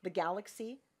protect the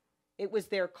galaxy. It was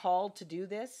their call to do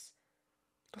this.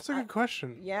 That's a good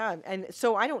question. Yeah, and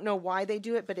so I don't know why they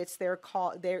do it, but it's their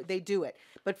call. They do it.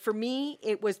 But for me,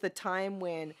 it was the time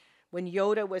when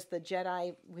Yoda was the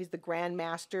Jedi, he's the Grand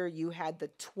Master. You had the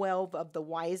 12 of the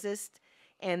wisest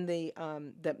and the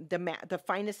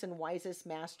finest and wisest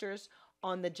masters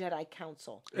on the Jedi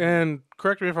Council. And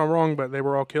correct me if I'm wrong, but they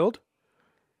were all killed.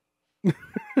 You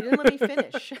didn't let me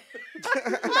finish.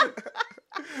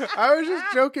 I was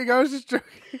just joking.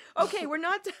 Okay, we're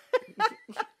not.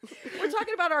 We're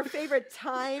talking about our favorite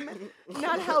time,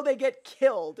 not how they get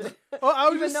killed. Well, I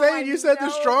was Even just though saying I you said the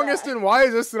know strongest that. and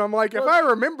wisest, and I'm like, if Well, I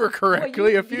remember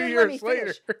correctly, a few you didn't let me years later.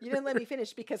 finish. You didn't let me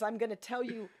finish because I'm going to tell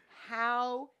you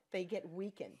how they get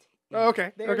weakened. Oh,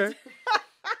 okay. There's-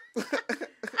 Okay.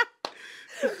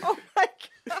 Oh my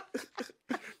god!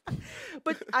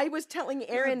 But I was telling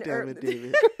Aaron. Damn it,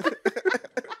 David.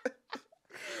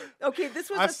 Okay, this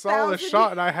was I saw the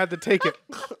shot and I had to take it.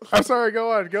 I'm sorry.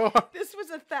 Go on. This was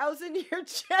 1,000-year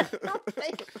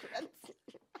generation.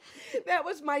 That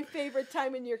was my favorite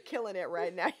time, and you're killing it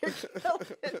right now. You're killing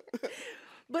it.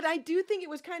 But I do think it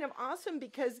was kind of awesome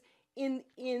because in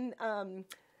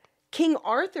King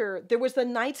Arthur, there was the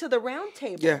Knights of the Round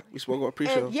Table. Yeah, we spoke about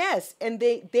pre-show. And yes, and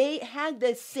they had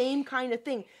the same kind of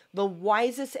thing. The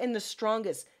wisest and the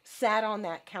strongest sat on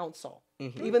that council.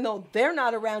 Even though they're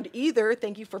not around either.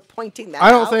 Thank you for pointing that out.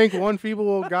 I don't think one feeble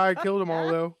old guy killed them all,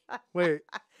 though. Wait.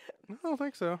 I don't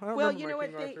think so. I don't Well, remember you my know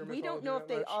what? King Arthur We don't mythology know if that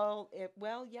they much. all.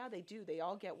 Well, yeah, they do. They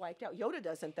all get wiped out. Yoda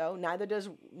doesn't, though. Neither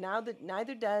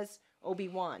does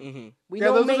Obi-Wan. We Yeah,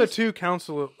 know those are the Mace- two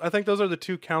council. I think those are the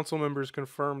two council members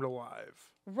confirmed alive.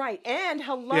 Right, and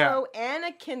hello,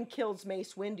 Anakin kills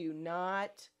Mace Windu,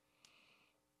 not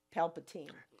Palpatine.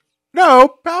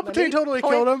 No, Let me Palpatine totally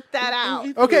point killed him. That out.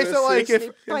 He Okay, threw an so, like, assist. if- He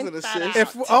was an Point that assist. out.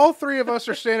 If all three of us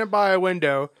are standing by a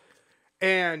window,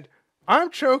 and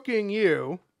I'm choking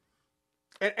you,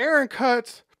 and Aaron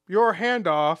cuts your hand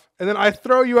off, and then I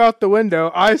throw you out the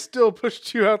window, I still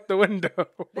pushed you out the window.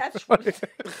 That's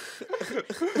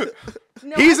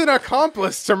He's an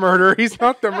accomplice to murder. He's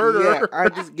not the murderer. Yeah, I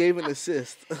just gave an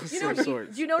assist of You know, some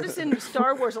sort. you notice in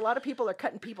Star Wars, a lot of people are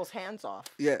cutting people's hands off.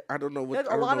 Yeah, I don't know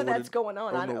what. A lot of that's going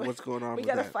on. I don't know what's going on. We with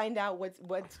got to that. find out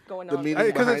what's going The on. meaning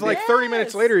Because it's behind like it. 30 minutes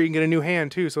Yes. later, you can get a new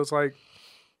hand too. So it's like,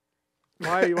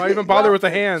 why even bother Well, with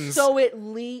the hands? So it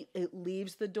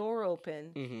leaves the door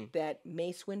open that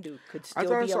Mace Windu could I still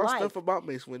thought I be saw alive. stuff about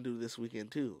Mace Windu this weekend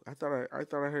too. I thought I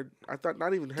heard. I thought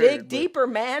not even heard. Dig but- deeper,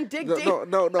 man. Dig No,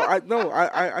 deep.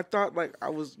 I thought like I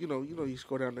was, you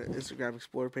scroll down the Instagram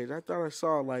Explorer page. I thought I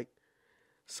saw like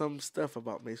some stuff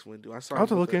about Mace Windu. I saw. I'll have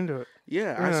to him look with into it.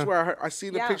 Yeah, I Yeah. swear I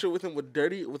seen a Yeah. picture with him with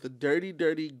a dirty,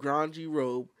 grungy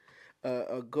robe,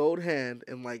 a gold hand,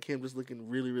 and like him just looking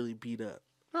really, really beat up.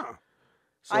 Oh.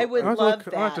 So, I would I'll have to love look-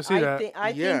 that. I'll have to see that. think,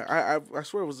 I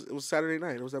swear it was Saturday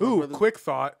night. It was at my Ooh, brother's quick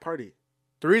thought. party.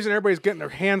 The reason everybody's getting their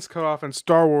hands cut off in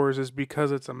Star Wars is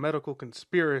because it's a medical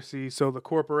conspiracy, so the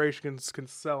corporations can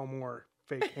sell more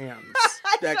fake hands.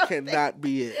 That cannot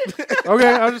be it. Okay,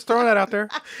 I was just throwing that out there.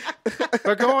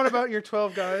 But go on about your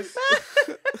 12 guys.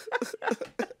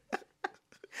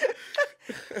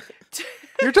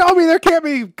 You're telling me there can't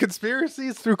be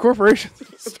conspiracies through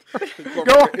corporations? Go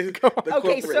on. The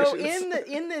Okay, so corporations.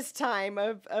 in this time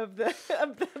of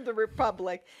the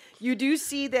Republic, you do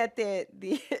see that the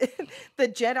the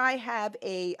Jedi have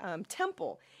a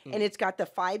temple, and it's got the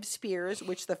 5 spears,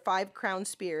 which the 5 crown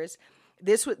spears.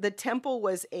 The temple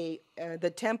was a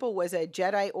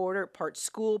Jedi order, part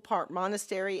school, part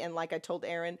monastery, and like I told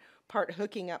Aaron, part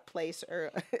hooking up place.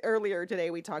 Earlier today,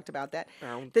 we talked about that.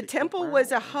 The temple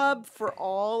was a hub for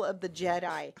all of the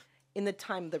Jedi in the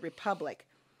time of the Republic.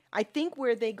 I think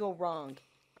where they go wrong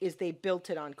is they built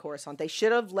it on Coruscant. They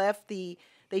should have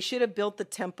built the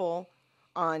temple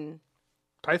on.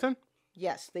 Tython?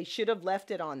 Yes, they should have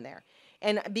left it on there,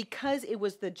 and because it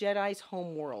was the Jedi's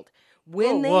home world.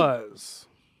 Well, it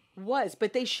was.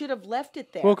 But they should have left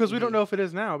it there. Well, because we don't know if it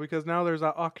is now, because now there's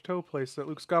that Octo place that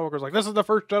Luke Skywalker's like, this is the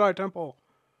first Jedi temple.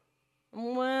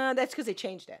 Well, that's because they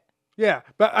changed it. Yeah,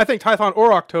 but I think Tython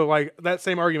or Octo, like, that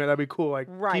same argument, that'd be cool. Like,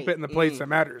 Right. keep it in the place that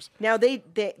matters. Now,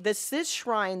 this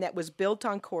shrine that was built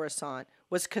on Coruscant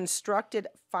was constructed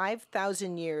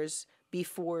 5,000 years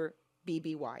before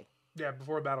BBY. Yeah,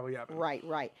 before battle, yeah.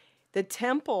 Right. The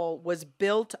temple was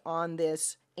built on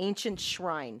this ancient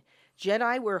shrine.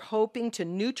 Jedi were hoping to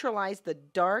neutralize the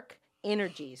dark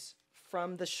energies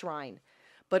from the shrine.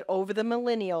 But over the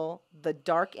millennial, the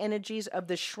dark energies of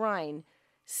the shrine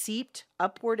seeped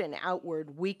upward and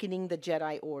outward, weakening the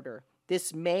Jedi Order.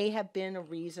 This may have been a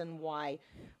reason why,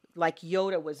 like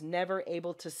Yoda was never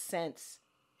able to sense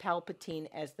Palpatine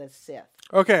as the Sith.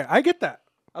 Okay, I get that.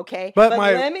 Okay? But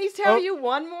let me tell you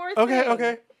one more thing.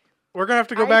 Okay. We're going to have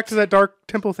to go back to that dark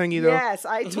temple thingy, though. Yes,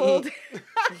 I told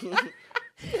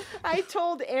I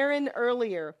told Aaron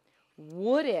earlier,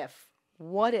 what if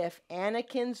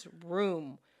Anakin's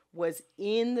room was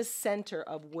in the center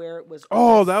of where it was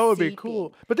Oh, that would be seeping?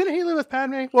 cool. But didn't he live with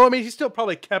Padme? Well, I mean, he still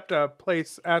probably kept a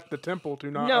place at the temple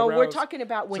to not No, we're arouse talking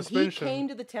about when suspicion. he came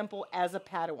to the temple as a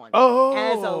Padawan. Oh.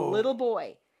 As a little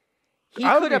boy. He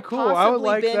That would could be have cool. I would possibly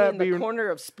like been that in the be- corner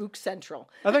of Spook Central.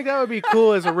 I think that would be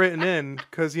cool as a written in,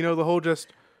 because, the whole just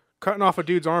cutting off a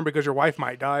dude's arm because your wife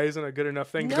might die isn't a good enough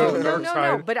thing to go to the dark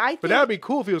side. But I think that would be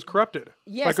cool if he was corrupted.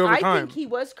 Yes, like over I time. think he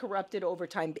was corrupted over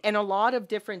time, and a lot of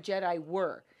different Jedi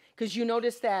were, because you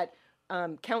notice that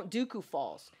Count Dooku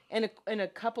falls, and a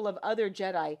couple of other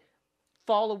Jedi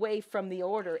fall away from the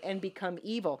Order and become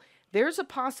evil. There's a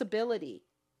possibility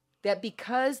that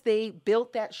because they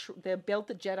built they built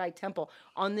the Jedi Temple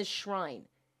on this shrine,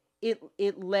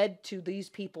 it led to these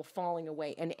people falling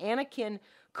away, and Anakin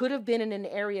could have been in an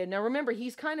area. Now remember,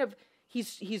 he's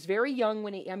very young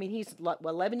when he's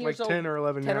 11 years Like old, 10 or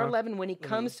 11, 10 or yeah. 11 when he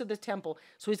comes to the temple,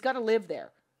 so he's got to live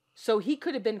there. So he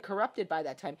could have been corrupted by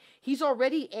that time. He's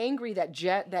already angry that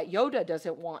Yoda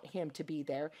doesn't want him to be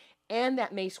there, and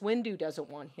that Mace Windu doesn't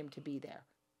want him to be there.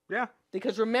 Yeah.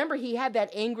 Because remember, he had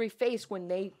that angry face when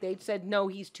they said no,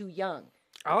 he's too young.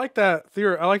 I like that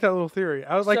theory. I like that little theory.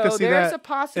 I would like to So see there's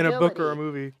that a in a book or a possibility.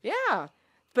 movie. Yeah,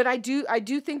 but I do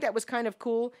think that was kind of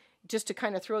cool, just to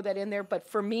kind of throw that in there. But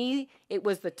for me, it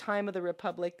was the time of the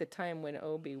Republic, the time when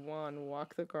Obi-Wan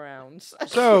walked the grounds.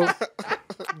 So,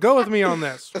 go with me on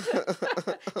this.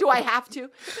 Do I have to?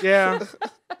 Yeah.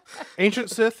 Ancient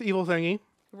Sith evil thingy.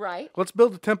 Right. Let's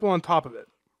build a temple on top of it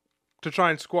to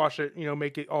try and squash it,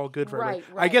 make it all good for everybody.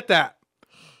 Right. I get that.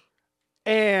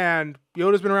 And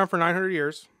Yoda's been around for 900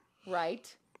 years.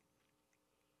 Right.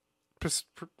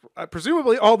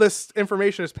 Presumably, all this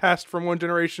information is passed from one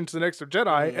generation to the next of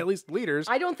Jedi, at least leaders.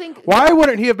 I don't think. Why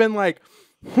wouldn't he have been like,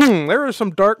 there is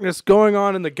some darkness going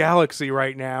on in the galaxy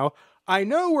right now. I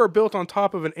know we're built on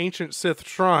top of an ancient Sith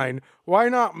shrine. Why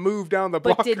not move down the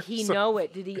block? But did or he so?" know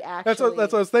it? Did he actually?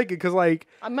 That's what I was thinking. Because like,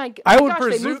 My I would gosh,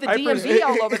 presume- they moved the I DMV presume-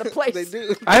 all over the place. They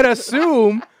do. I'd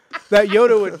assume that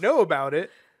Yoda would know about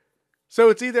it. So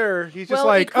it's either he's just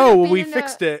Well, it like, could have oh, well, we been in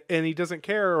fixed it, and he doesn't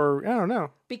care, or I don't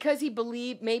know. Because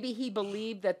maybe he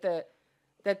believed that the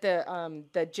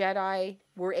Jedi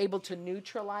were able to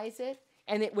neutralize it,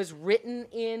 and it was written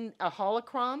in a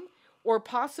holocron, or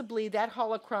possibly that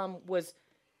holocron was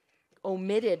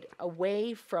omitted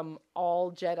away from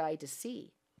all Jedi to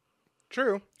see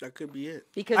True. That could be it.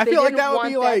 because I they feel like didn't that would want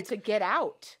be that like- to get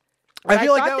out. I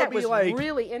feel like thought that would was be like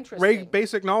really interesting.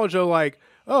 basic knowledge of like,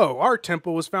 oh, our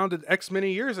temple was founded X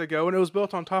many years ago, and it was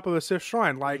built on top of a Sith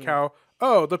shrine. Like how,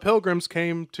 oh, the Pilgrims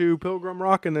came to Pilgrim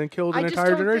Rock and then killed an I just entire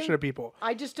don't generation think- of people.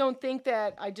 I just don't think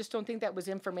that was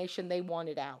information they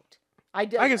wanted out. I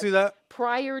can see that.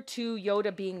 Prior to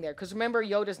Yoda being there, because remember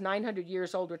Yoda's 900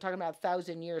 years old. We're talking about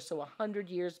 1,000 years, so 100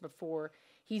 years before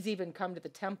he's even come to the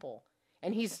temple,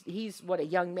 and he's what, a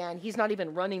young man. He's not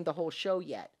even running the whole show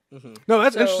yet. No,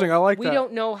 that's So interesting. I like we that.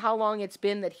 don't know how long it's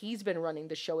been that he's been running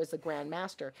the show as the Grand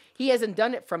Master. He hasn't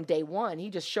done it from day one. He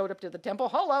just showed up to the temple.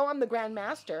 Hello, I'm the Grand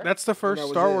Master. That's the first that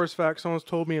was Star it. Wars fact someone's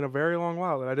told me in a very long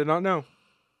while that I did not know.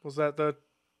 Was that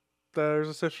there's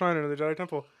a Sith shrine in the Jedi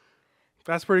Temple.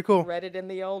 That's pretty cool. Read it in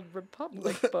the Old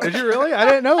Republic book. Did you really? I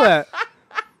didn't know that.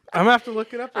 I'm gonna have to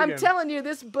look it up again. I'm telling you,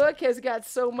 this book has got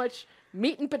so much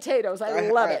meat and potatoes. I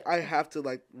love it. I have to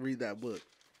like read that book.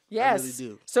 Yes.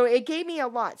 really do. So it gave me a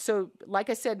lot. So, like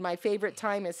I said, my favorite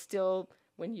time is still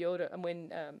when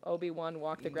Obi-Wan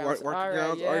walked the grounds. Walk the All right,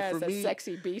 grounds. All right, yes, for a me-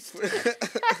 sexy beast.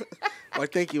 Why,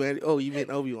 thank you, Andy. Oh, you meant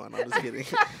Obi-Wan. I'm just kidding.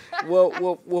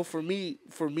 well, for me,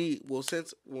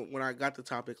 since when I got the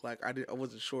topic, like I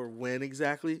wasn't sure when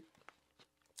exactly,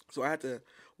 so I had to,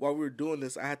 while we were doing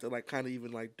this, I had to like kind of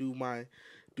even like do my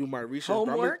research. But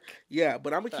Homework?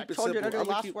 but I'm gonna keep it told you simple. to do I'm gonna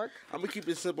last work. keep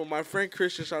it simple. My friend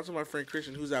Christian, shout out to my friend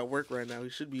Christian, who's at work right now. He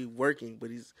should be working, but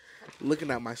he's looking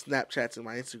at my Snapchats and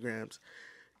my Instagrams.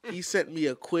 He sent me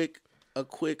a quick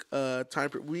time.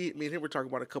 Me and him were talking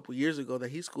about a couple years ago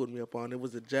that he schooled me up on. It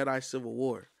was the Jedi Civil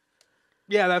War.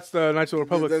 Yeah, that's the Knights of the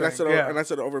Republic And I thing. said, Yeah. and I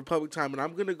said over Republic time, and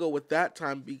I'm gonna go with that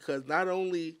time because not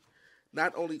only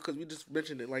because we just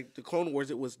mentioned it, like the Clone Wars,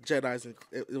 it was Jedi's and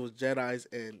it was Jedi's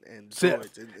and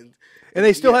Sith. droids And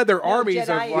they still yeah. had their No, armies Jedi of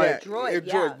and like, droid, and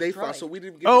yeah, droids. They fought, droid. so we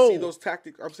didn't get to see Oh. those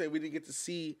tactics. I'm saying we didn't get to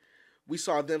see. We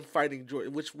saw them fighting droids,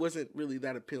 which wasn't really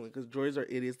that appealing because droids are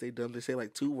idiots. They dumb. They say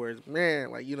like 2 words,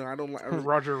 man. Like I don't like.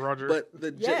 Roger. But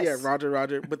the Yes.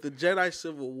 Roger. But the Jedi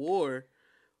Civil War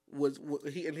was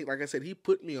he like I said, he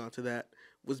put me onto that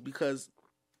was because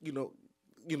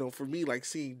for me, like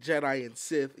seeing Jedi and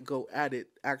Sith go at it,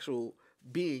 actual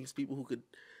beings, people who could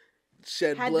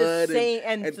shed Had blood the same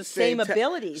and the same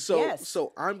abilities. So Yes.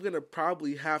 so I'm gonna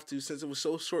probably have to, since it was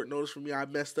so short notice for me, I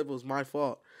messed up. It was my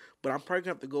fault. But I'm probably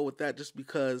gonna have to go with that just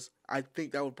because I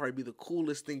think that would probably be the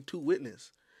coolest thing to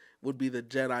witness. Would be the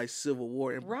Jedi Civil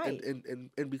War, and Right.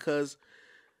 and because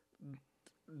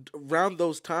around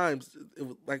those times, it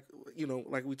was like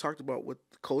like we talked about with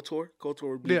KOTOR.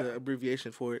 KOTOR would be Yeah. the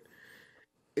abbreviation for it.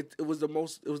 It was the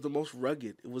most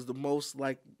rugged. It was the most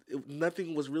like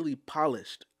nothing was really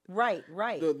polished. Right.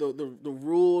 The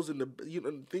rules and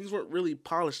the things weren't really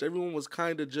polished. Everyone was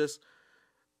kind of just,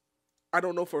 I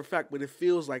don't know for a fact, but it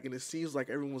feels like and it seems like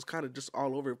everyone was kind of just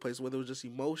all over the place. Whether it was just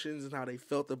emotions and how they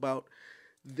felt about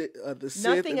the Sith.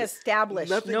 Nothing and established.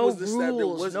 nothing No was established. It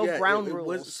rules. was- No yeah, ground it rules.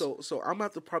 was, so I'm gonna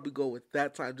have to probably go with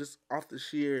that time just off the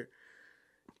sheer.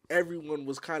 Everyone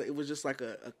was kind of. It was just like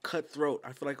a cutthroat.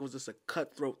 I feel like it was just a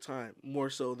cutthroat time more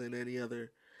so than any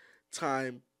other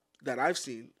time that I've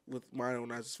seen with my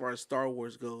own eyes as far as Star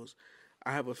Wars goes.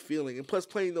 I have a feeling, and plus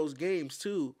playing those games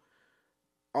too,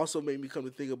 also made me come to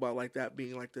think about like that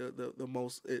being like the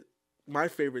most my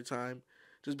favorite time,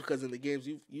 just because in the games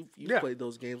you've Yeah. played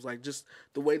those games, like just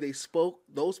the way they spoke,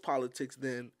 those politics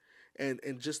then, and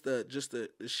just the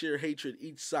sheer hatred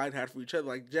each side had for each other.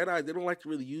 Like Jedi, they don't like to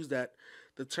really use the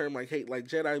term like hate. Like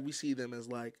Jedi, we see them as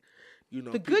like,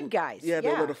 The good guys, Yeah, they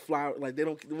yeah. let a flower, like they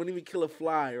wouldn't even kill a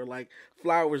fly, or like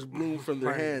flowers bloom from their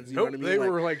Right. hands. You Nope, know what I they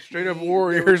mean? were like straight up they were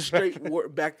warriors. straight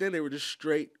back then. They were just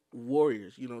straight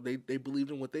warriors. They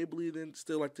believed in what they believed in.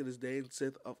 Still, like to this day, and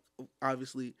Sith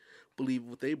obviously believe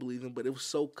what they believed in. But it was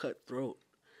so cutthroat.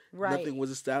 Right. Nothing was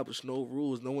established. No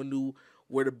rules. No one knew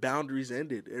where the boundaries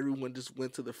ended. Everyone just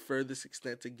went to the furthest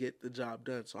extent to get the job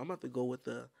done. So I'm gonna have to go with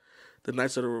the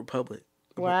Knights of the Republic.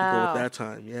 I'm gonna have to go Wow. with that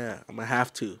time. Yeah, I'm gonna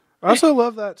have to. I also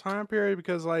love that time period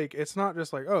because like it's not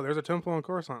just like, oh, there's a temple on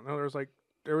Coruscant. No, there's like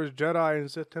Jedi and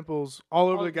Sith temples all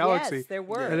over the galaxy. Yes, there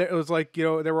were. And it was like, they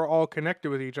were all connected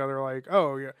with each other. Like,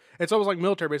 oh yeah, it's almost like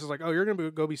military bases. Like, oh, you're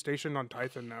gonna go be stationed on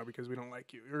Tython now because we don't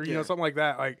like you, or something like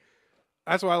that. Like,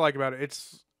 that's what I like about it.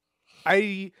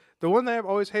 The one that I've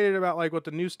always hated about like what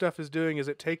the new stuff is doing is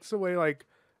it takes away like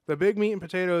the big meat and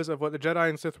potatoes of what the Jedi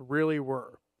and Sith really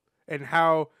were, and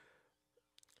how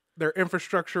their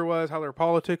infrastructure was, how their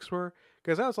politics were.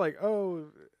 Because I was like,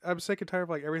 oh, I'm sick and tired of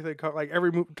like everything. Like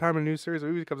every time a new series of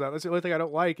movies comes out, that's the only thing I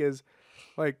don't like is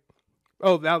like,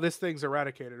 oh, now this thing's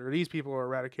eradicated, or these people are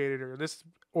eradicated, or this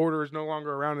order is no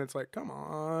longer around. And it's like, come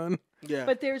on. Yeah.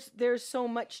 But there's so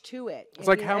much to it. It's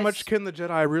like, how much can the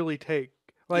Jedi really take?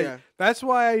 Like, that's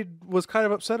why I was kind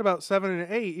of upset about 7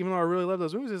 and 8, even though I really love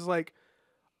those movies. Is like,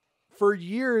 for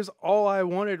years, all I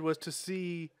wanted was to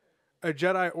see a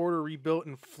Jedi Order rebuilt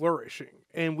and flourishing,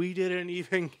 and we didn't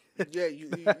even. Yeah, you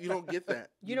don't get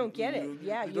that. You don't get it.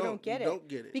 Yeah, you don't get it. You don't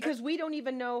get it. Because we don't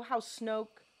even know how Snoke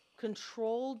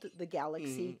controlled the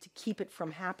galaxy to keep it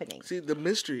from happening. See, the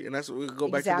mystery, and that's what we go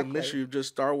back to the mystery of just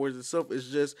Star Wars itself, is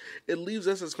just, it leaves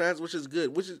us as fans, which is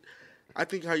good. Which is, I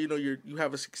think how you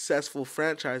have a successful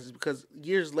franchise is because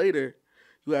years later,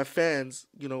 you have fans,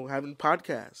 having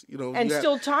podcasts, and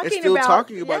still talking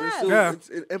about yes.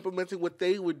 It's implementing what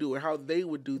they would do or how they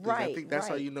would do things. Right, I think that's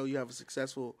how you have a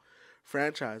successful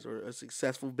franchise or a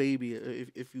successful baby,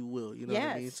 if you will. You know what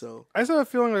I mean? So I still have a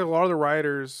feeling like a lot of the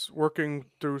writers working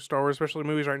through Star Wars, especially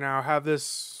movies right now, have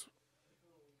this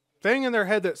thing in their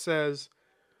head that says,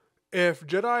 if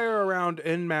Jedi are around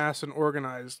en masse and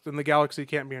organized, then the galaxy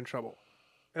can't be in trouble.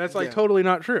 And that's like totally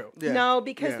not true. Yeah. No,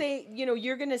 because they,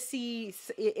 you're going to see,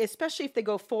 especially if they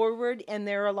go forward and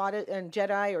there are a lot of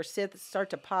Jedi or Sith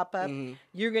start to pop up,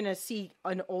 you're going to see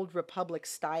an old Republic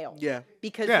style. Yeah.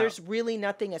 Because there's really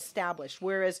nothing established.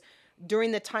 Whereas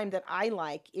during the time that I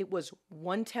like, it was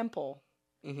one temple,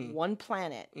 one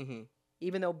planet,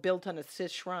 even though built on a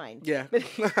Sith shrine. Yeah.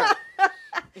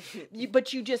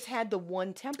 But you just had the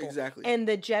one temple. Exactly. And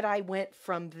the Jedi went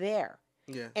from there.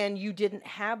 Yeah. And you didn't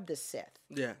have the Sith.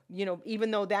 Yeah.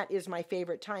 Even though that is my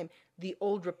favorite time, the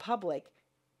Old Republic,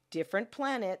 different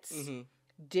planets,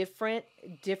 different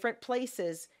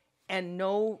places, and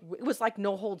it was like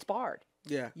no holds barred.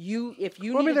 Yeah. If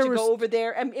you needed to go over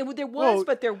there, there was,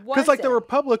 but there was because like the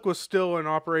Republic was still in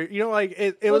operation. Like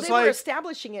it was they like were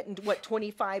establishing it in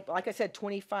 25. Like I said,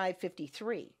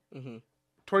 2553.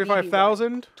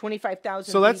 25,000.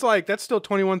 25,000. So that's still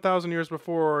 21,000 years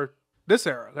before this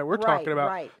era that we're talking about.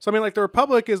 Right. So I mean, like the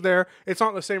Republic is there. It's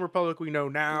not the same Republic we know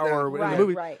now or in the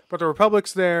movie, but the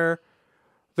Republic's there.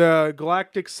 The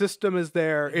galactic system is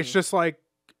there. It's just like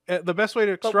the best way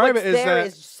to describe it is that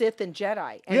is Sith and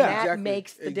Jedi, and that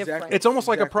makes the difference. It's almost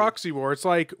like a proxy war. It's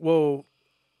like, well,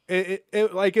 it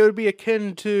would be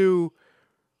akin to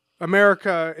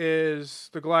America is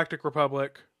the Galactic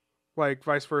Republic, like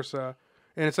vice versa,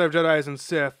 and instead of Jedis and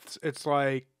Siths, it's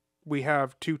like we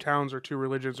have two towns or two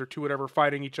religions or two whatever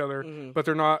fighting each other, but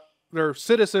they're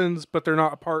citizens, but they're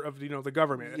not a part of the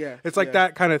government. Yeah, it's like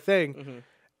that kind of thing,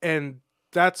 and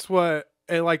that's what.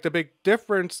 And like the big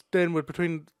difference then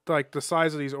between like the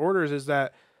size of these orders is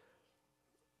that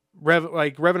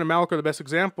Revan and Malak are the best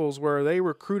examples where they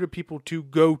recruited people to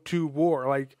go to war.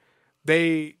 Like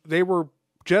they were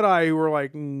Jedi who were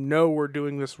like, no, we're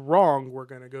doing this wrong. We're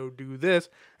going to go do this.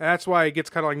 And that's why it gets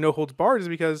kind of like no holds barred, is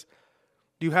because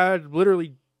you had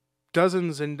literally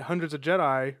dozens and hundreds of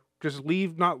Jedi just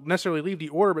not necessarily leave the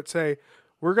order, but say,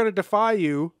 we're going to defy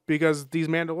you because these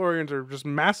Mandalorians are just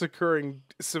massacring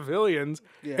civilians,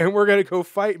 and we're going to go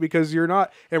fight because you're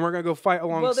not, and we're going to go fight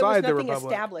alongside the Republic. Well, there was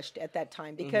nothing established at that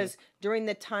time because during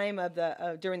the time of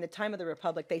the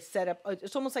Republic, they set up.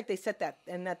 It's almost like they set that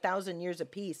in that 1,000 years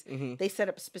of peace. They set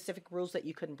up specific rules that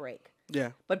you couldn't break.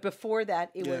 Yeah. But before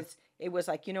that, it was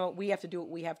like, we have to do what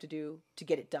we have to do to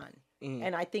get it done.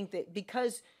 And I think that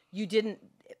because you didn't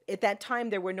at that time,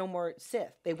 there were no more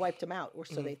Sith. They wiped them out, or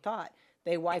so they thought.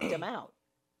 They wiped them out.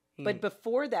 But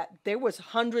before that, there was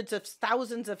hundreds of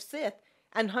thousands of Sith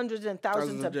and hundreds and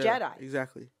thousands of Jedi.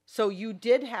 Exactly. So you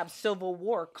did have civil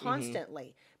war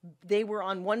constantly. They were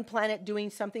on one planet doing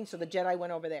something, so the Jedi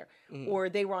went over there. Or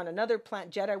they were on another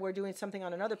planet. Jedi were doing something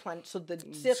on another planet, so the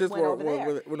Sith went over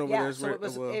there.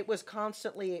 So it was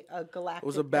constantly a galactic It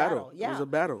was a battle. Yeah. It was a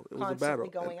battle. It was a battle.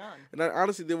 Going on. And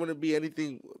honestly, there wouldn't be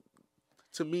anything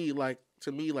to me like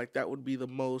that would be the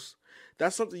most.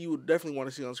 That's something you would definitely want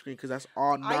to see on screen because that's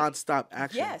all nonstop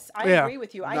action. Yes, I agree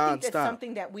with you. I think that's Nonstop.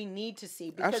 something that we need to see.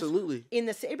 Because Absolutely. in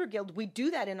the Saber Guild, we do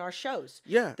that in our shows.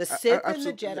 Yeah, the Sith and the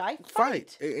absolutely. Jedi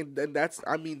fight,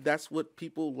 and that's what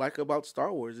people like about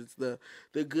Star Wars. It's the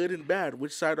good and bad.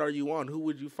 Which side are you on? Who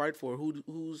would you fight for?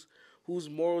 Who's whose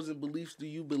morals and beliefs do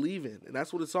you believe in, and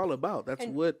that's what it's all about. That's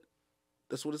what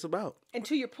it's about. And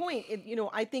to your point,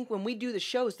 I think when we do the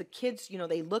shows, the kids,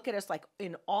 they look at us like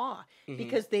in awe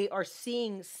because they are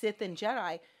seeing Sith and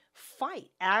Jedi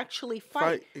actually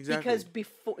fight. Exactly. Because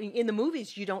before in the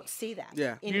movies, you don't see that.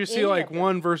 Yeah. You see like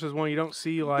 1 versus 1. You don't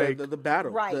see like the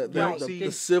battle. Right,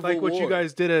 The civil like what war. you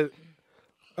guys did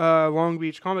at Long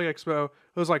Beach Comic Expo.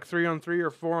 It was like 3-on-3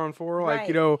 or 4-on-4.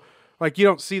 Like, Right. like you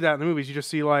don't see that in the movies. You just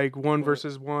see like 1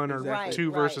 versus 1 or Exactly.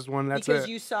 2 versus 1. That's because it.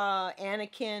 you saw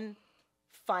Anakin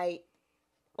fight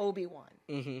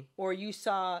Obi-Wan, or you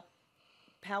saw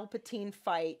Palpatine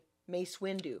fight Mace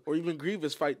Windu. Or even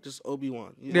Grievous fight just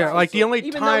Obi-Wan. Yeah, like the only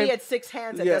Even time though he had 6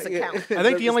 hands, that doesn't count. I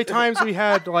think the only times we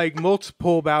had like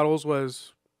multiple battles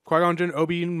was Qui-Gon Jinn,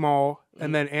 Obi, and Maul,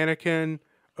 and then Anakin,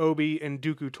 Obi, and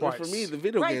Dooku twice. For me, the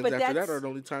video Right, games but after that that's- are the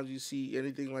only times you see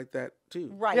anything like that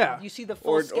too. Right. Yeah. You see the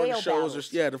full Or scale the shows,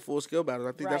 battles. the full scale battles.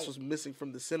 I think that's Right. what's missing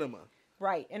from the cinema.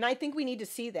 Right. And I think we need to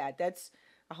see that. That's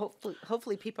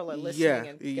hopefully people are listening Yeah,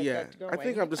 and get that going. I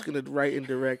think I'm just gonna write and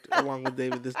direct along with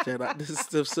David this Jedi. This is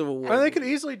the Civil War. Well, they could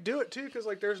easily do it too, because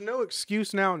like there's no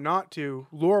excuse now not to,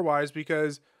 lore-wise,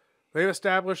 because they've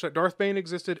established that Darth Bane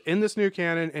existed in this new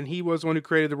canon, and he was the one who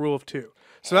created the rule of 2.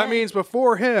 So that means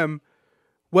before him,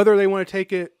 whether they want to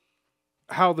take it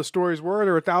how the stories were,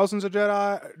 there were thousands of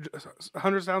Jedi,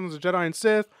 hundreds of thousands of Jedi and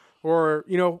Sith, or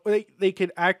they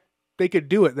could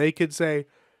do it. They could say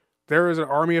there is an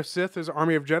army of Sith, there's an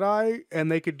army of Jedi,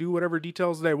 and they could do whatever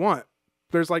details they want.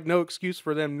 There's like no excuse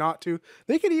for them not to.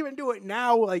 They could even do it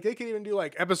now. Like they could even do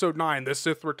like episode 9, the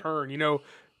Sith return,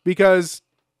 because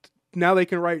now they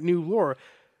can write new lore.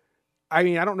 I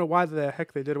mean, I don't know why the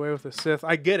heck they did away with the Sith.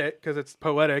 I get it because it's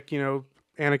poetic.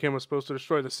 Anakin was supposed to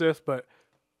destroy the Sith, but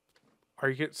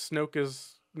Snoke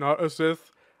is not a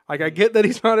Sith. Like, I get that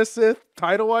he's not a Sith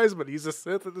title-wise, but he's a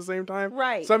Sith at the same time.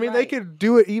 Right, So, I mean, they right. could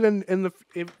do it even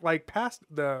past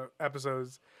the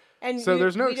episodes. And So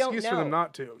there's no we don't excuse for them know.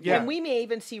 not to. Yeah. And we may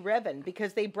even see Revan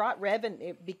because they brought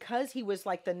Revan because he was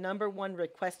like the #1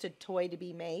 requested toy to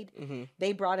be made.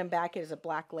 They brought him back as a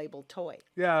black label toy.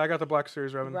 Yeah, I got the Black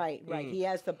Series Revan. Right. He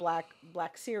has the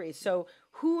black series. So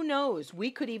who knows?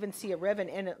 We could even see a Revan,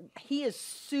 and he is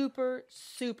super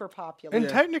popular. And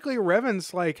technically,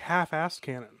 Revan's like half-assed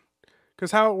canon.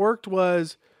 Because how it worked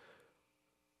was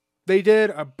they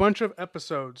did a bunch of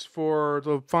episodes for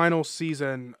the final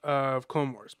season of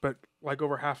Clone Wars, but like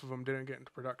over half of them didn't get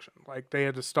into production. Like they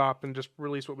had to stop and just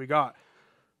release what we got.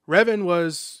 Revan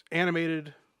was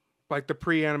animated, like the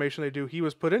pre-animation they do. He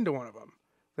was put into one of them.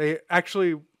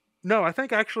 I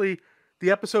think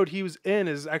the episode he was in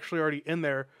is actually already in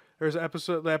there. There's the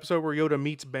episode where Yoda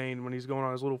meets Bane when he's going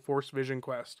on his little Force Vision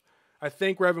quest. I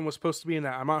think Revan was supposed to be in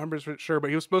that. I'm not 100% sure,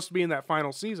 but he was supposed to be in that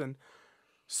final season.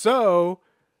 So,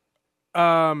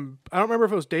 I don't remember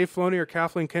if it was Dave Filoni or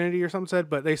Kathleen Kennedy or something said,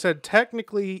 but they said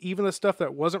technically even the stuff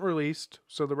that wasn't released,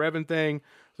 so the Revan thing,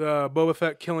 the Boba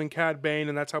Fett killing Cad Bane,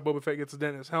 and that's how Boba Fett gets a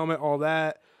dent in his helmet, all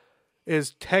that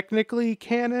is technically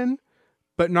canon,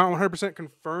 but not 100%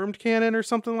 confirmed canon or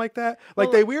something like that.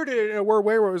 Like they weirded it in a weird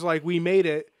way where it was like, we made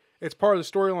it, it's part of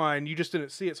the storyline, you just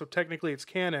didn't see it, so technically it's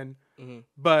canon,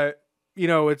 but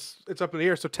it's up in the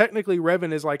air. So technically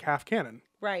Revan is like half canon.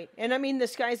 Right. And I mean, the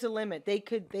sky's the limit. They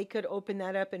could open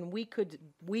that up and we could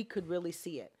really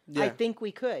see it. Yeah. I think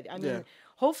we could. I mean,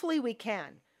 hopefully we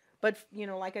can. But,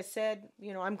 like I said,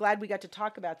 I'm glad we got to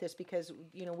talk about this because,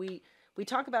 we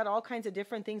talk about all kinds of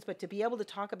different things, but to be able to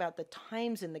talk about the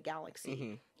times in the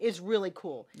galaxy is really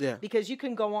cool. Yeah. Because you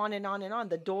can go on and on and on.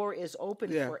 The door is open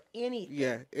for anything.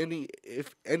 Yeah, anything's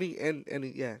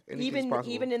possible.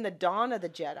 Even in the dawn of the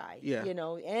Jedi, Yeah.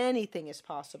 anything is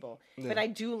possible. But I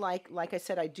do like I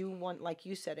said, I do want, like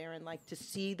you said, Aaron, like to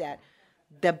see that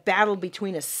the battle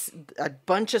between a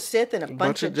bunch of Sith and a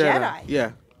bunch of Jedi.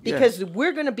 Yeah. Because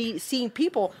we're going to be seeing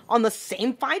people on the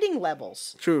same fighting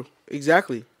levels. True.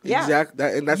 Exactly. Yeah.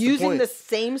 And that's using the point. the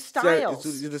same styles.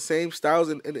 It's the same styles,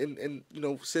 and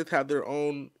Sith have their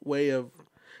own way of.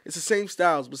 It's the same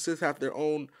styles, but Sith have their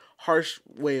own harsh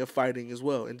way of fighting as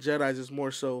well. And Jedi's is more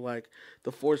so like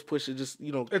the Force push is just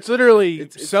It's literally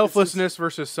it's selflessness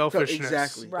versus selfishness.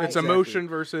 Exactly. Right. It's emotion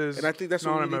versus And I think that's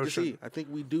what we need to non-emotion. see. I think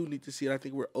we do need to see it. I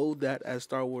think we're owed that as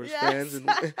Star Wars fans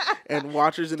and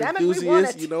watchers and Damn it, we want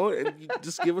enthusiasts. it. And you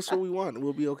just give us what we want, and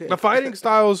we'll be okay. The fighting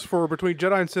styles between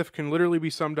Jedi and Sith can literally be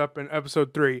summed up in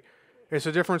Episode 3. It's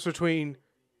the difference between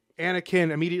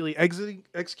Anakin immediately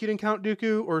executing Count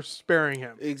Dooku or sparing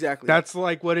him. Exactly. That's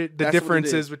like what the That's what it difference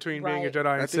is. is between being a Right. Jedi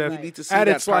I and think we Sith. need to see At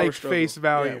that its power like struggle. face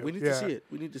value. Yeah, we need to see it.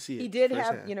 We need to see it. He did have,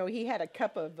 firsthand. you know, he had a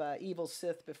cup of evil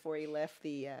Sith before he left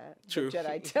the True.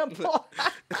 Jedi Temple.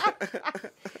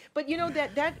 But you know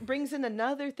that brings in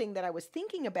another thing that I was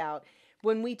thinking about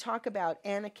when we talk about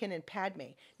Anakin and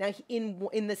Padme. Now,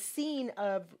 in the scene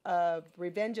of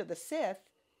Revenge of the Sith,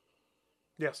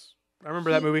 Yes. I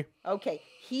remember that movie. okay,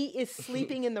 he is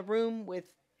sleeping in the room with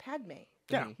Padme.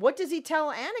 Yeah. What does he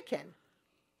tell Anakin?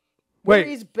 Wait. Where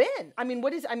he's been?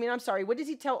 I'm sorry. What does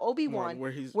he tell Obi-Wan?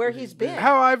 Where he's been?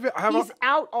 He's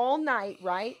out all night,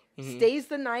 right? Stays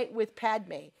the night with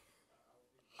Padme.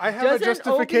 I have Doesn't a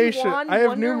justification. Obi-Wan I have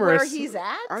wonder numerous. where he's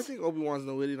at? I think Obi-Wan's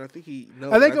no idiot. I think he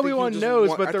knows. I think he Obi-Wan just knows,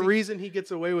 want- but I the think- reason he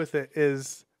gets away with it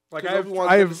is like Because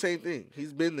Obi-Wan's I done the have same thing.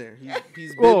 He's been there.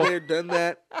 He's been Well, there, done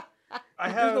that. I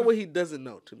There's no have way he doesn't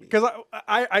know. To me, because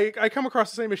I come across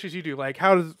the same issues you do. Like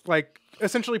how does like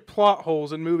essentially plot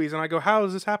holes in movies, and I go, how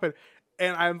does this happen?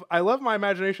 And I love my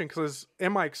imagination because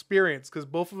in my experience, because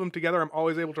both of them together, I'm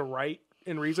always able to write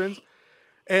in reasons.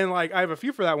 And like I have a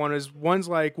few for that one. One's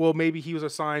like, well, maybe he was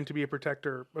assigned to be a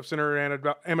protector of Senator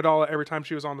Amidala every time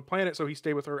she was on the planet, so he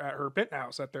stayed with her at her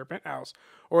penthouse, at their penthouse.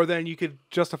 Or then you could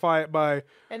justify it by,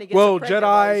 And he gets well, her pregnant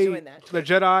while he's doing that. the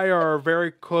Jedi are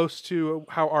very close to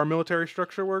how our military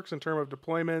structure works in terms of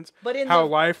deployments, But in how the-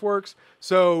 life works.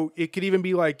 So it could even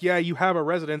be like, yeah, you have a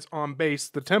residence on base,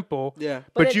 the temple, yeah.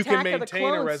 but you Attack can of the maintain a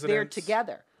Clones, residence. They're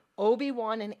together.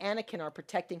 Obi-Wan and Anakin are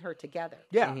protecting her together.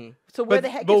 Yeah. So where But the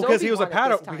heck well, is because he was a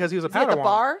Obi-Wan at this time? because he was a Is he at Padawan. the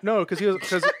bar? No, because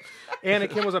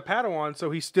Anakin was a Padawan,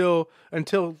 so he still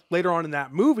until later on in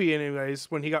that movie, anyways,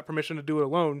 when he got permission to do it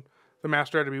alone, the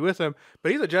Master had to be with him.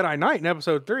 But he's a Jedi Knight in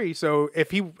Episode 3, so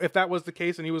if that was the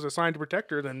case and he was assigned to protect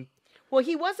her, then Well,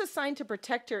 he was assigned to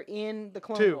protect her in the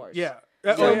Clone 2, Wars. yeah.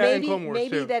 So in maybe Clone Wars,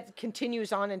 maybe too. that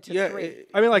continues on into Yeah, 3.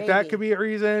 I mean, like that Maybe. could be a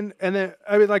reason, and then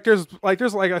I mean, like there's like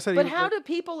I said, But how do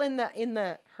people in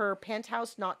her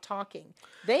penthouse not talking?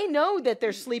 They know that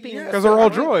they're sleeping in the 'Cause they're all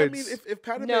same room. I droids. mean, if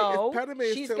Padme, No, if Padme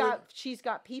is she's telling,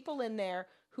 got people in there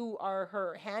who are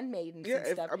her handmaidens Yeah, and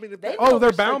if- stuff. I mean, if They that- know Oh, they're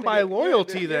sleeping bound by in-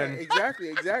 loyalty Yeah, then. exactly.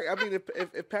 I mean,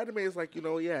 if Padme is like,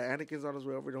 Anakin's on his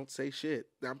way over, don't say shit.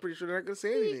 I'm pretty sure they're not gonna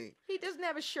say anything. He doesn't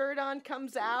have a shirt on,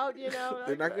 comes out,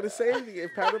 They're not gonna say anything.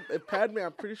 If Padme,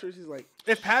 I'm pretty sure she's like,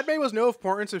 If Padme was no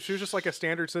importance, if she was just like a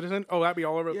standard citizen, oh, that'd be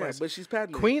all over the yeah, place. but she's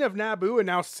Padme. Queen of Naboo and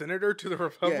now Senator to the Yeah,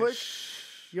 Republic. shh.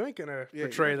 You ain't gonna Yeah,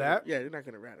 betray you're not gonna- that. Yeah, you're not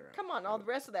gonna rat her out. Come on, all the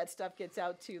rest of that stuff gets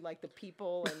out to like the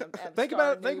people and Think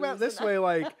about it this way,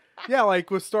 like yeah, like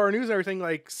with Star News and everything,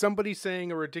 like somebody saying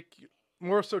a ridiculous,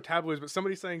 more so tabloids, but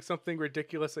somebody saying something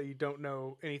ridiculous that you don't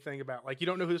know anything about. Like you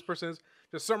don't know who this person is.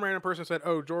 Just some random person said,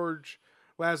 "Oh, George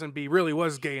Lazenby really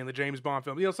was gay in the James Bond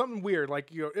film." Something weird.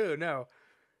 Like you go, "Ew, no."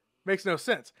 Makes no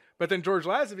sense. But then George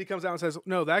Lazenby comes out and says,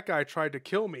 "No, that guy tried to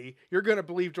kill me." You're gonna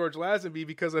believe George Lazenby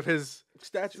because of his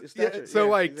Stature. yeah. So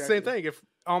yeah, like exactly. same thing. If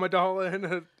Amidala and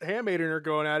a handmaiden are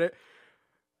going at it,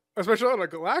 especially on a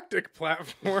galactic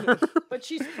platform. But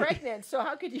she's pregnant, so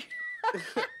how could you?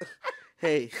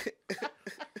 Hey,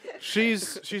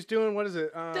 she's doing what is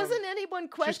it? Doesn't anyone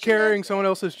question? she's carrying that? someone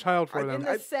else's child for In them.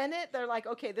 the Senate, they're like,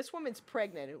 okay, this woman's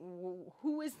pregnant.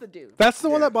 Who is the dude? That's the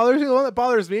one Yeah. that bothers me. The one that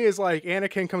bothers me is like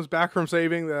Anakin comes back from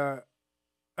saving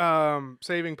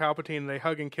Palpatine, and they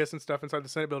hug and kiss and stuff inside the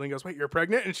Senate building. He goes, "Wait, you're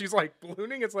pregnant?" And she's like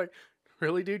ballooning. It's like,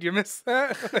 really, dude, you missed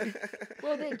that?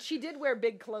 Well, she did wear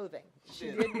big clothing. She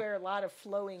did wear a lot of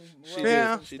flowing robes she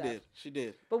Yeah. and did. She stuff. did. She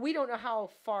did. But we don't know how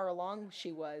far along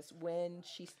she was when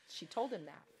she told him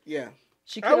that. Yeah.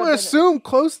 She I could would have been- assume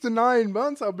close to 9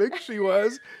 months how big she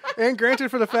was, and granted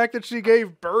for the fact that she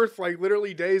gave birth like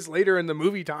literally days later in the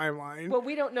movie timeline. Well,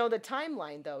 we don't know the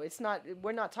timeline though. It's not.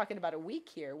 We're not talking about a week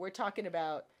here. We're talking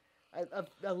about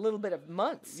a little bit of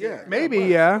months. Yeah. here. Maybe,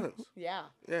 months, yeah. months. Yeah.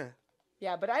 Yeah.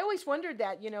 Yeah. But I always wondered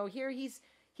that. Here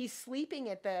he's sleeping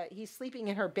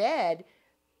in her bed.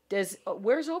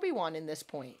 Where's Obi-Wan in this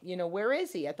point? Where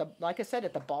is he? Like I said,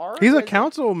 at the bar. He's a Where's he-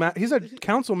 council. He's a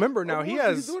council member now. He Obi-Wan,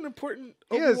 has he's doing important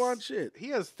he has- Obi-Wan shit. He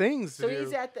has things to So do.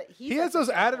 he's at the. He has those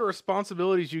added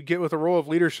responsibilities you get with a role of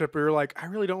leadership where you're like, I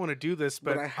really don't want to do this,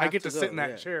 but I I have get to to sit go, in that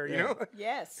yeah, chair, you yeah. know?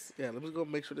 Yes. Yeah, let me go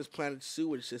make sure this planet's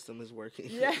sewage system is working.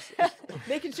 Yeah.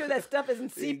 Making sure that stuff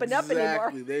isn't seeping up anymore.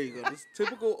 Exactly. There you go. This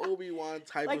typical Obi-Wan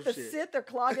type Like of the shit. Sith are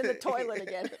clogging the toilet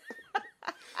again.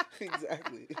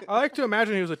 Exactly. I like to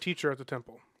imagine he was a teacher at the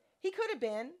temple. He could have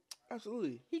been.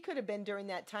 Absolutely. He could have been during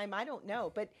that time. I don't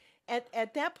know. But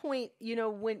at that point,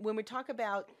 when we talk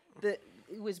about it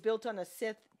was built on a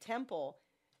Sith temple,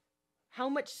 how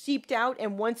much seeped out,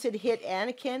 and once it hit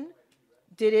Anakin,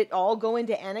 it all go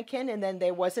into Anakin and then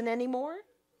there wasn't any more?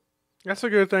 That's a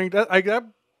good thing.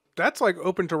 That's like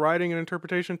open to writing and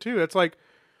interpretation too. It's like,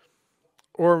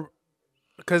 or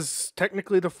because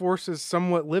technically the Force is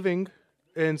somewhat living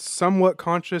and somewhat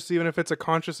conscious, even if it's a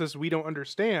consciousness we don't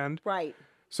understand. Right.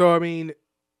 So I mean,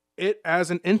 it as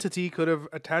an entity could have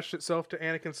attached itself to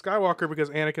Anakin Skywalker because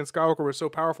Anakin Skywalker was so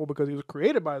powerful because he was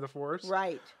created by the Force.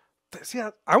 Right. See,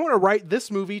 I want to write this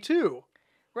movie too.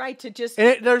 Right, to just...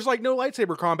 And there's like no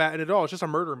lightsaber combat in it at all. It's just a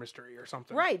murder mystery or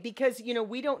something. Right, because,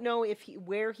 we don't know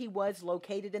where he was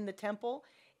located in the temple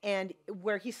and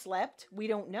where he slept. We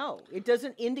don't know. It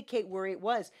doesn't indicate where it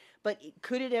was. But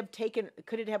could it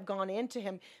have gone into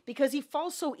him? Because he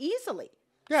falls so easily.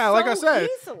 Yeah, like I said,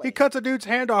 easily. he cuts a dude's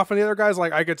hand off and the other guy's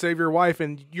like, I could save your wife,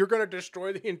 and you're going to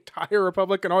destroy the entire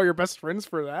Republic and all your best friends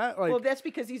for that? Like, well, that's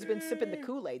because he's been sipping the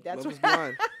Kool-Aid. That's Love is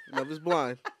blind. Love is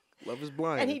blind. Love is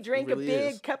blind. And he drank a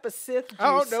big cup of Sith juice.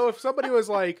 I don't know if somebody was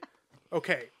like,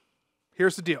 okay,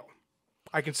 here's the deal.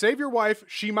 I can save your wife.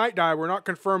 She might die. We're not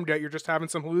confirmed yet. You're just having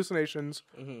some hallucinations.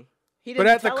 Mm-hmm. But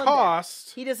at the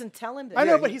cost... He doesn't tell him that. I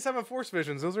know, but he's having Force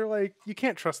visions. Those are like, you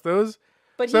can't trust those.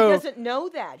 But he doesn't know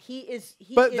that. He is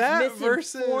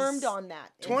misinformed on that.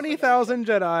 20,000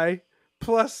 Jedi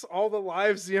plus all the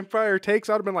lives the Empire takes,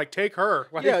 I'd have been like, take her.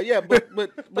 Like,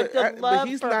 but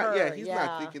he's not. Her, he's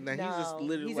not thinking that. He's just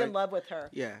literally. He's in love with her.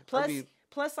 Yeah.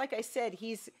 Plus, like I said,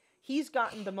 he's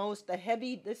gotten the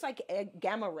heavy. It's like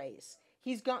gamma rays.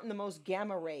 He's gotten the most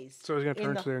gamma rays. So he's gonna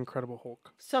turn into the Incredible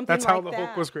Hulk. That's how the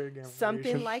Hulk was created.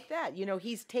 Something like that.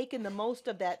 He's taken the most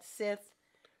of that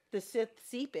the Sith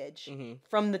seepage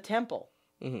from the temple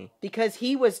because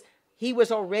he was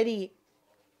already.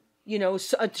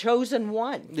 A chosen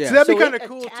one. Yeah. So that'd be kind of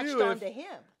cool too. Onto him.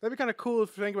 That'd be kind of cool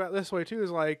if you think about it this way too.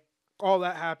 Is like all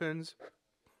that happens,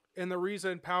 and the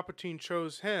reason Palpatine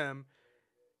chose him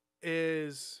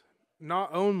is not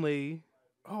only.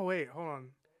 Oh wait, hold on.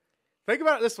 Think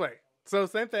about it this way. So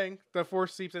same thing. The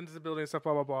Force seeps into the building and stuff.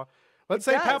 Blah blah blah. Let's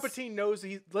say Palpatine knows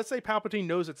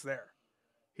it's there.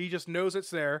 He just knows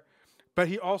it's there. But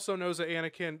he also knows that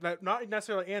not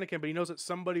necessarily Anakin, but he knows that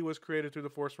somebody was created through the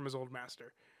Force from his old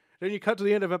master. Then you cut to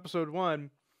the end of episode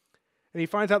 1, and he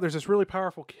finds out there's this really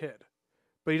powerful kid.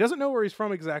 But he doesn't know where he's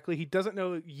from exactly. He doesn't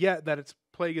know yet that it's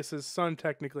Plagueis' son,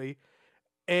 technically.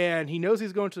 And he knows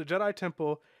he's going to the Jedi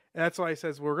Temple, and that's why he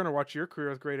says, we're going to watch your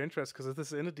career with great interest, because if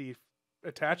this entity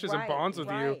attaches and bonds with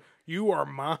you, you are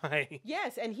mine.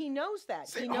 Yes, and he knows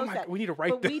that. He knows that. We need to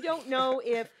write this. We don't know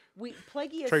if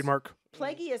Plagueis... Trademark.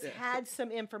 Plagueis had some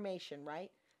information,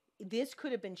 right? This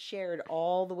could have been shared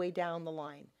all the way down the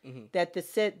line. That the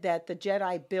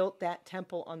Jedi built that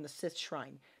temple on the Sith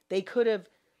shrine. They could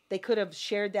have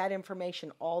shared that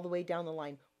information all the way down the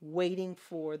line, waiting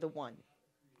for the one.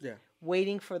 Yeah.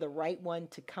 Waiting for the right one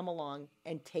to come along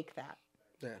and take that.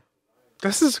 Yeah.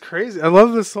 This is crazy. I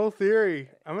love this whole theory.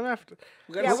 I'm gonna have to.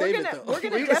 We're gonna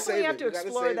definitely have to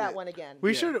explore that one again.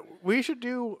 We should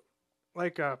do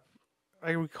like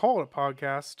we call it a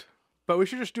podcast. But we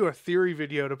should just do a theory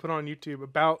video to put on YouTube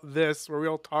about this, where we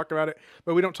all talk about it,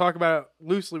 but we don't talk about it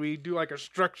loosely. We do like a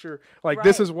structure, like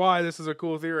this is why this is a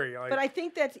cool theory. Like, but I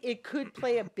think that it could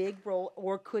play a big role,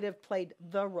 or could have played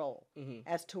the role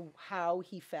as to how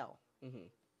he fell.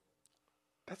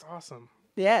 That's awesome.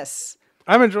 Yes.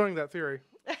 I'm enjoying that theory.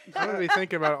 I'm going to be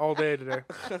thinking about it all day today.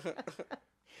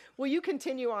 Well, you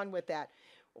continue on with that.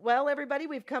 Well, everybody,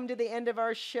 we've come to the end of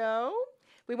our show.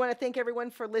 We want to thank everyone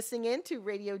for listening in to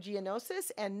Radio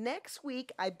Geonosis. And next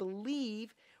week, I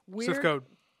believe Sith Code.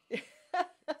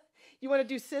 You want to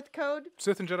do Sith Code?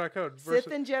 Sith and Jedi Code. Sith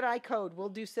and Jedi Code. We'll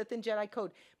do Sith and Jedi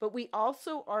Code. But we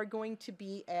also are going to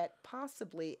be at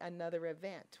possibly another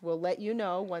event. We'll let you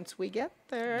know once we get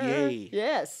there. Yay.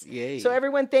 Yes. Yay. So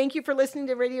everyone, thank you for listening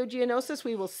to Radio Geonosis.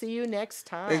 We will see you next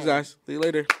time. Thanks, guys. See you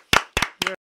later.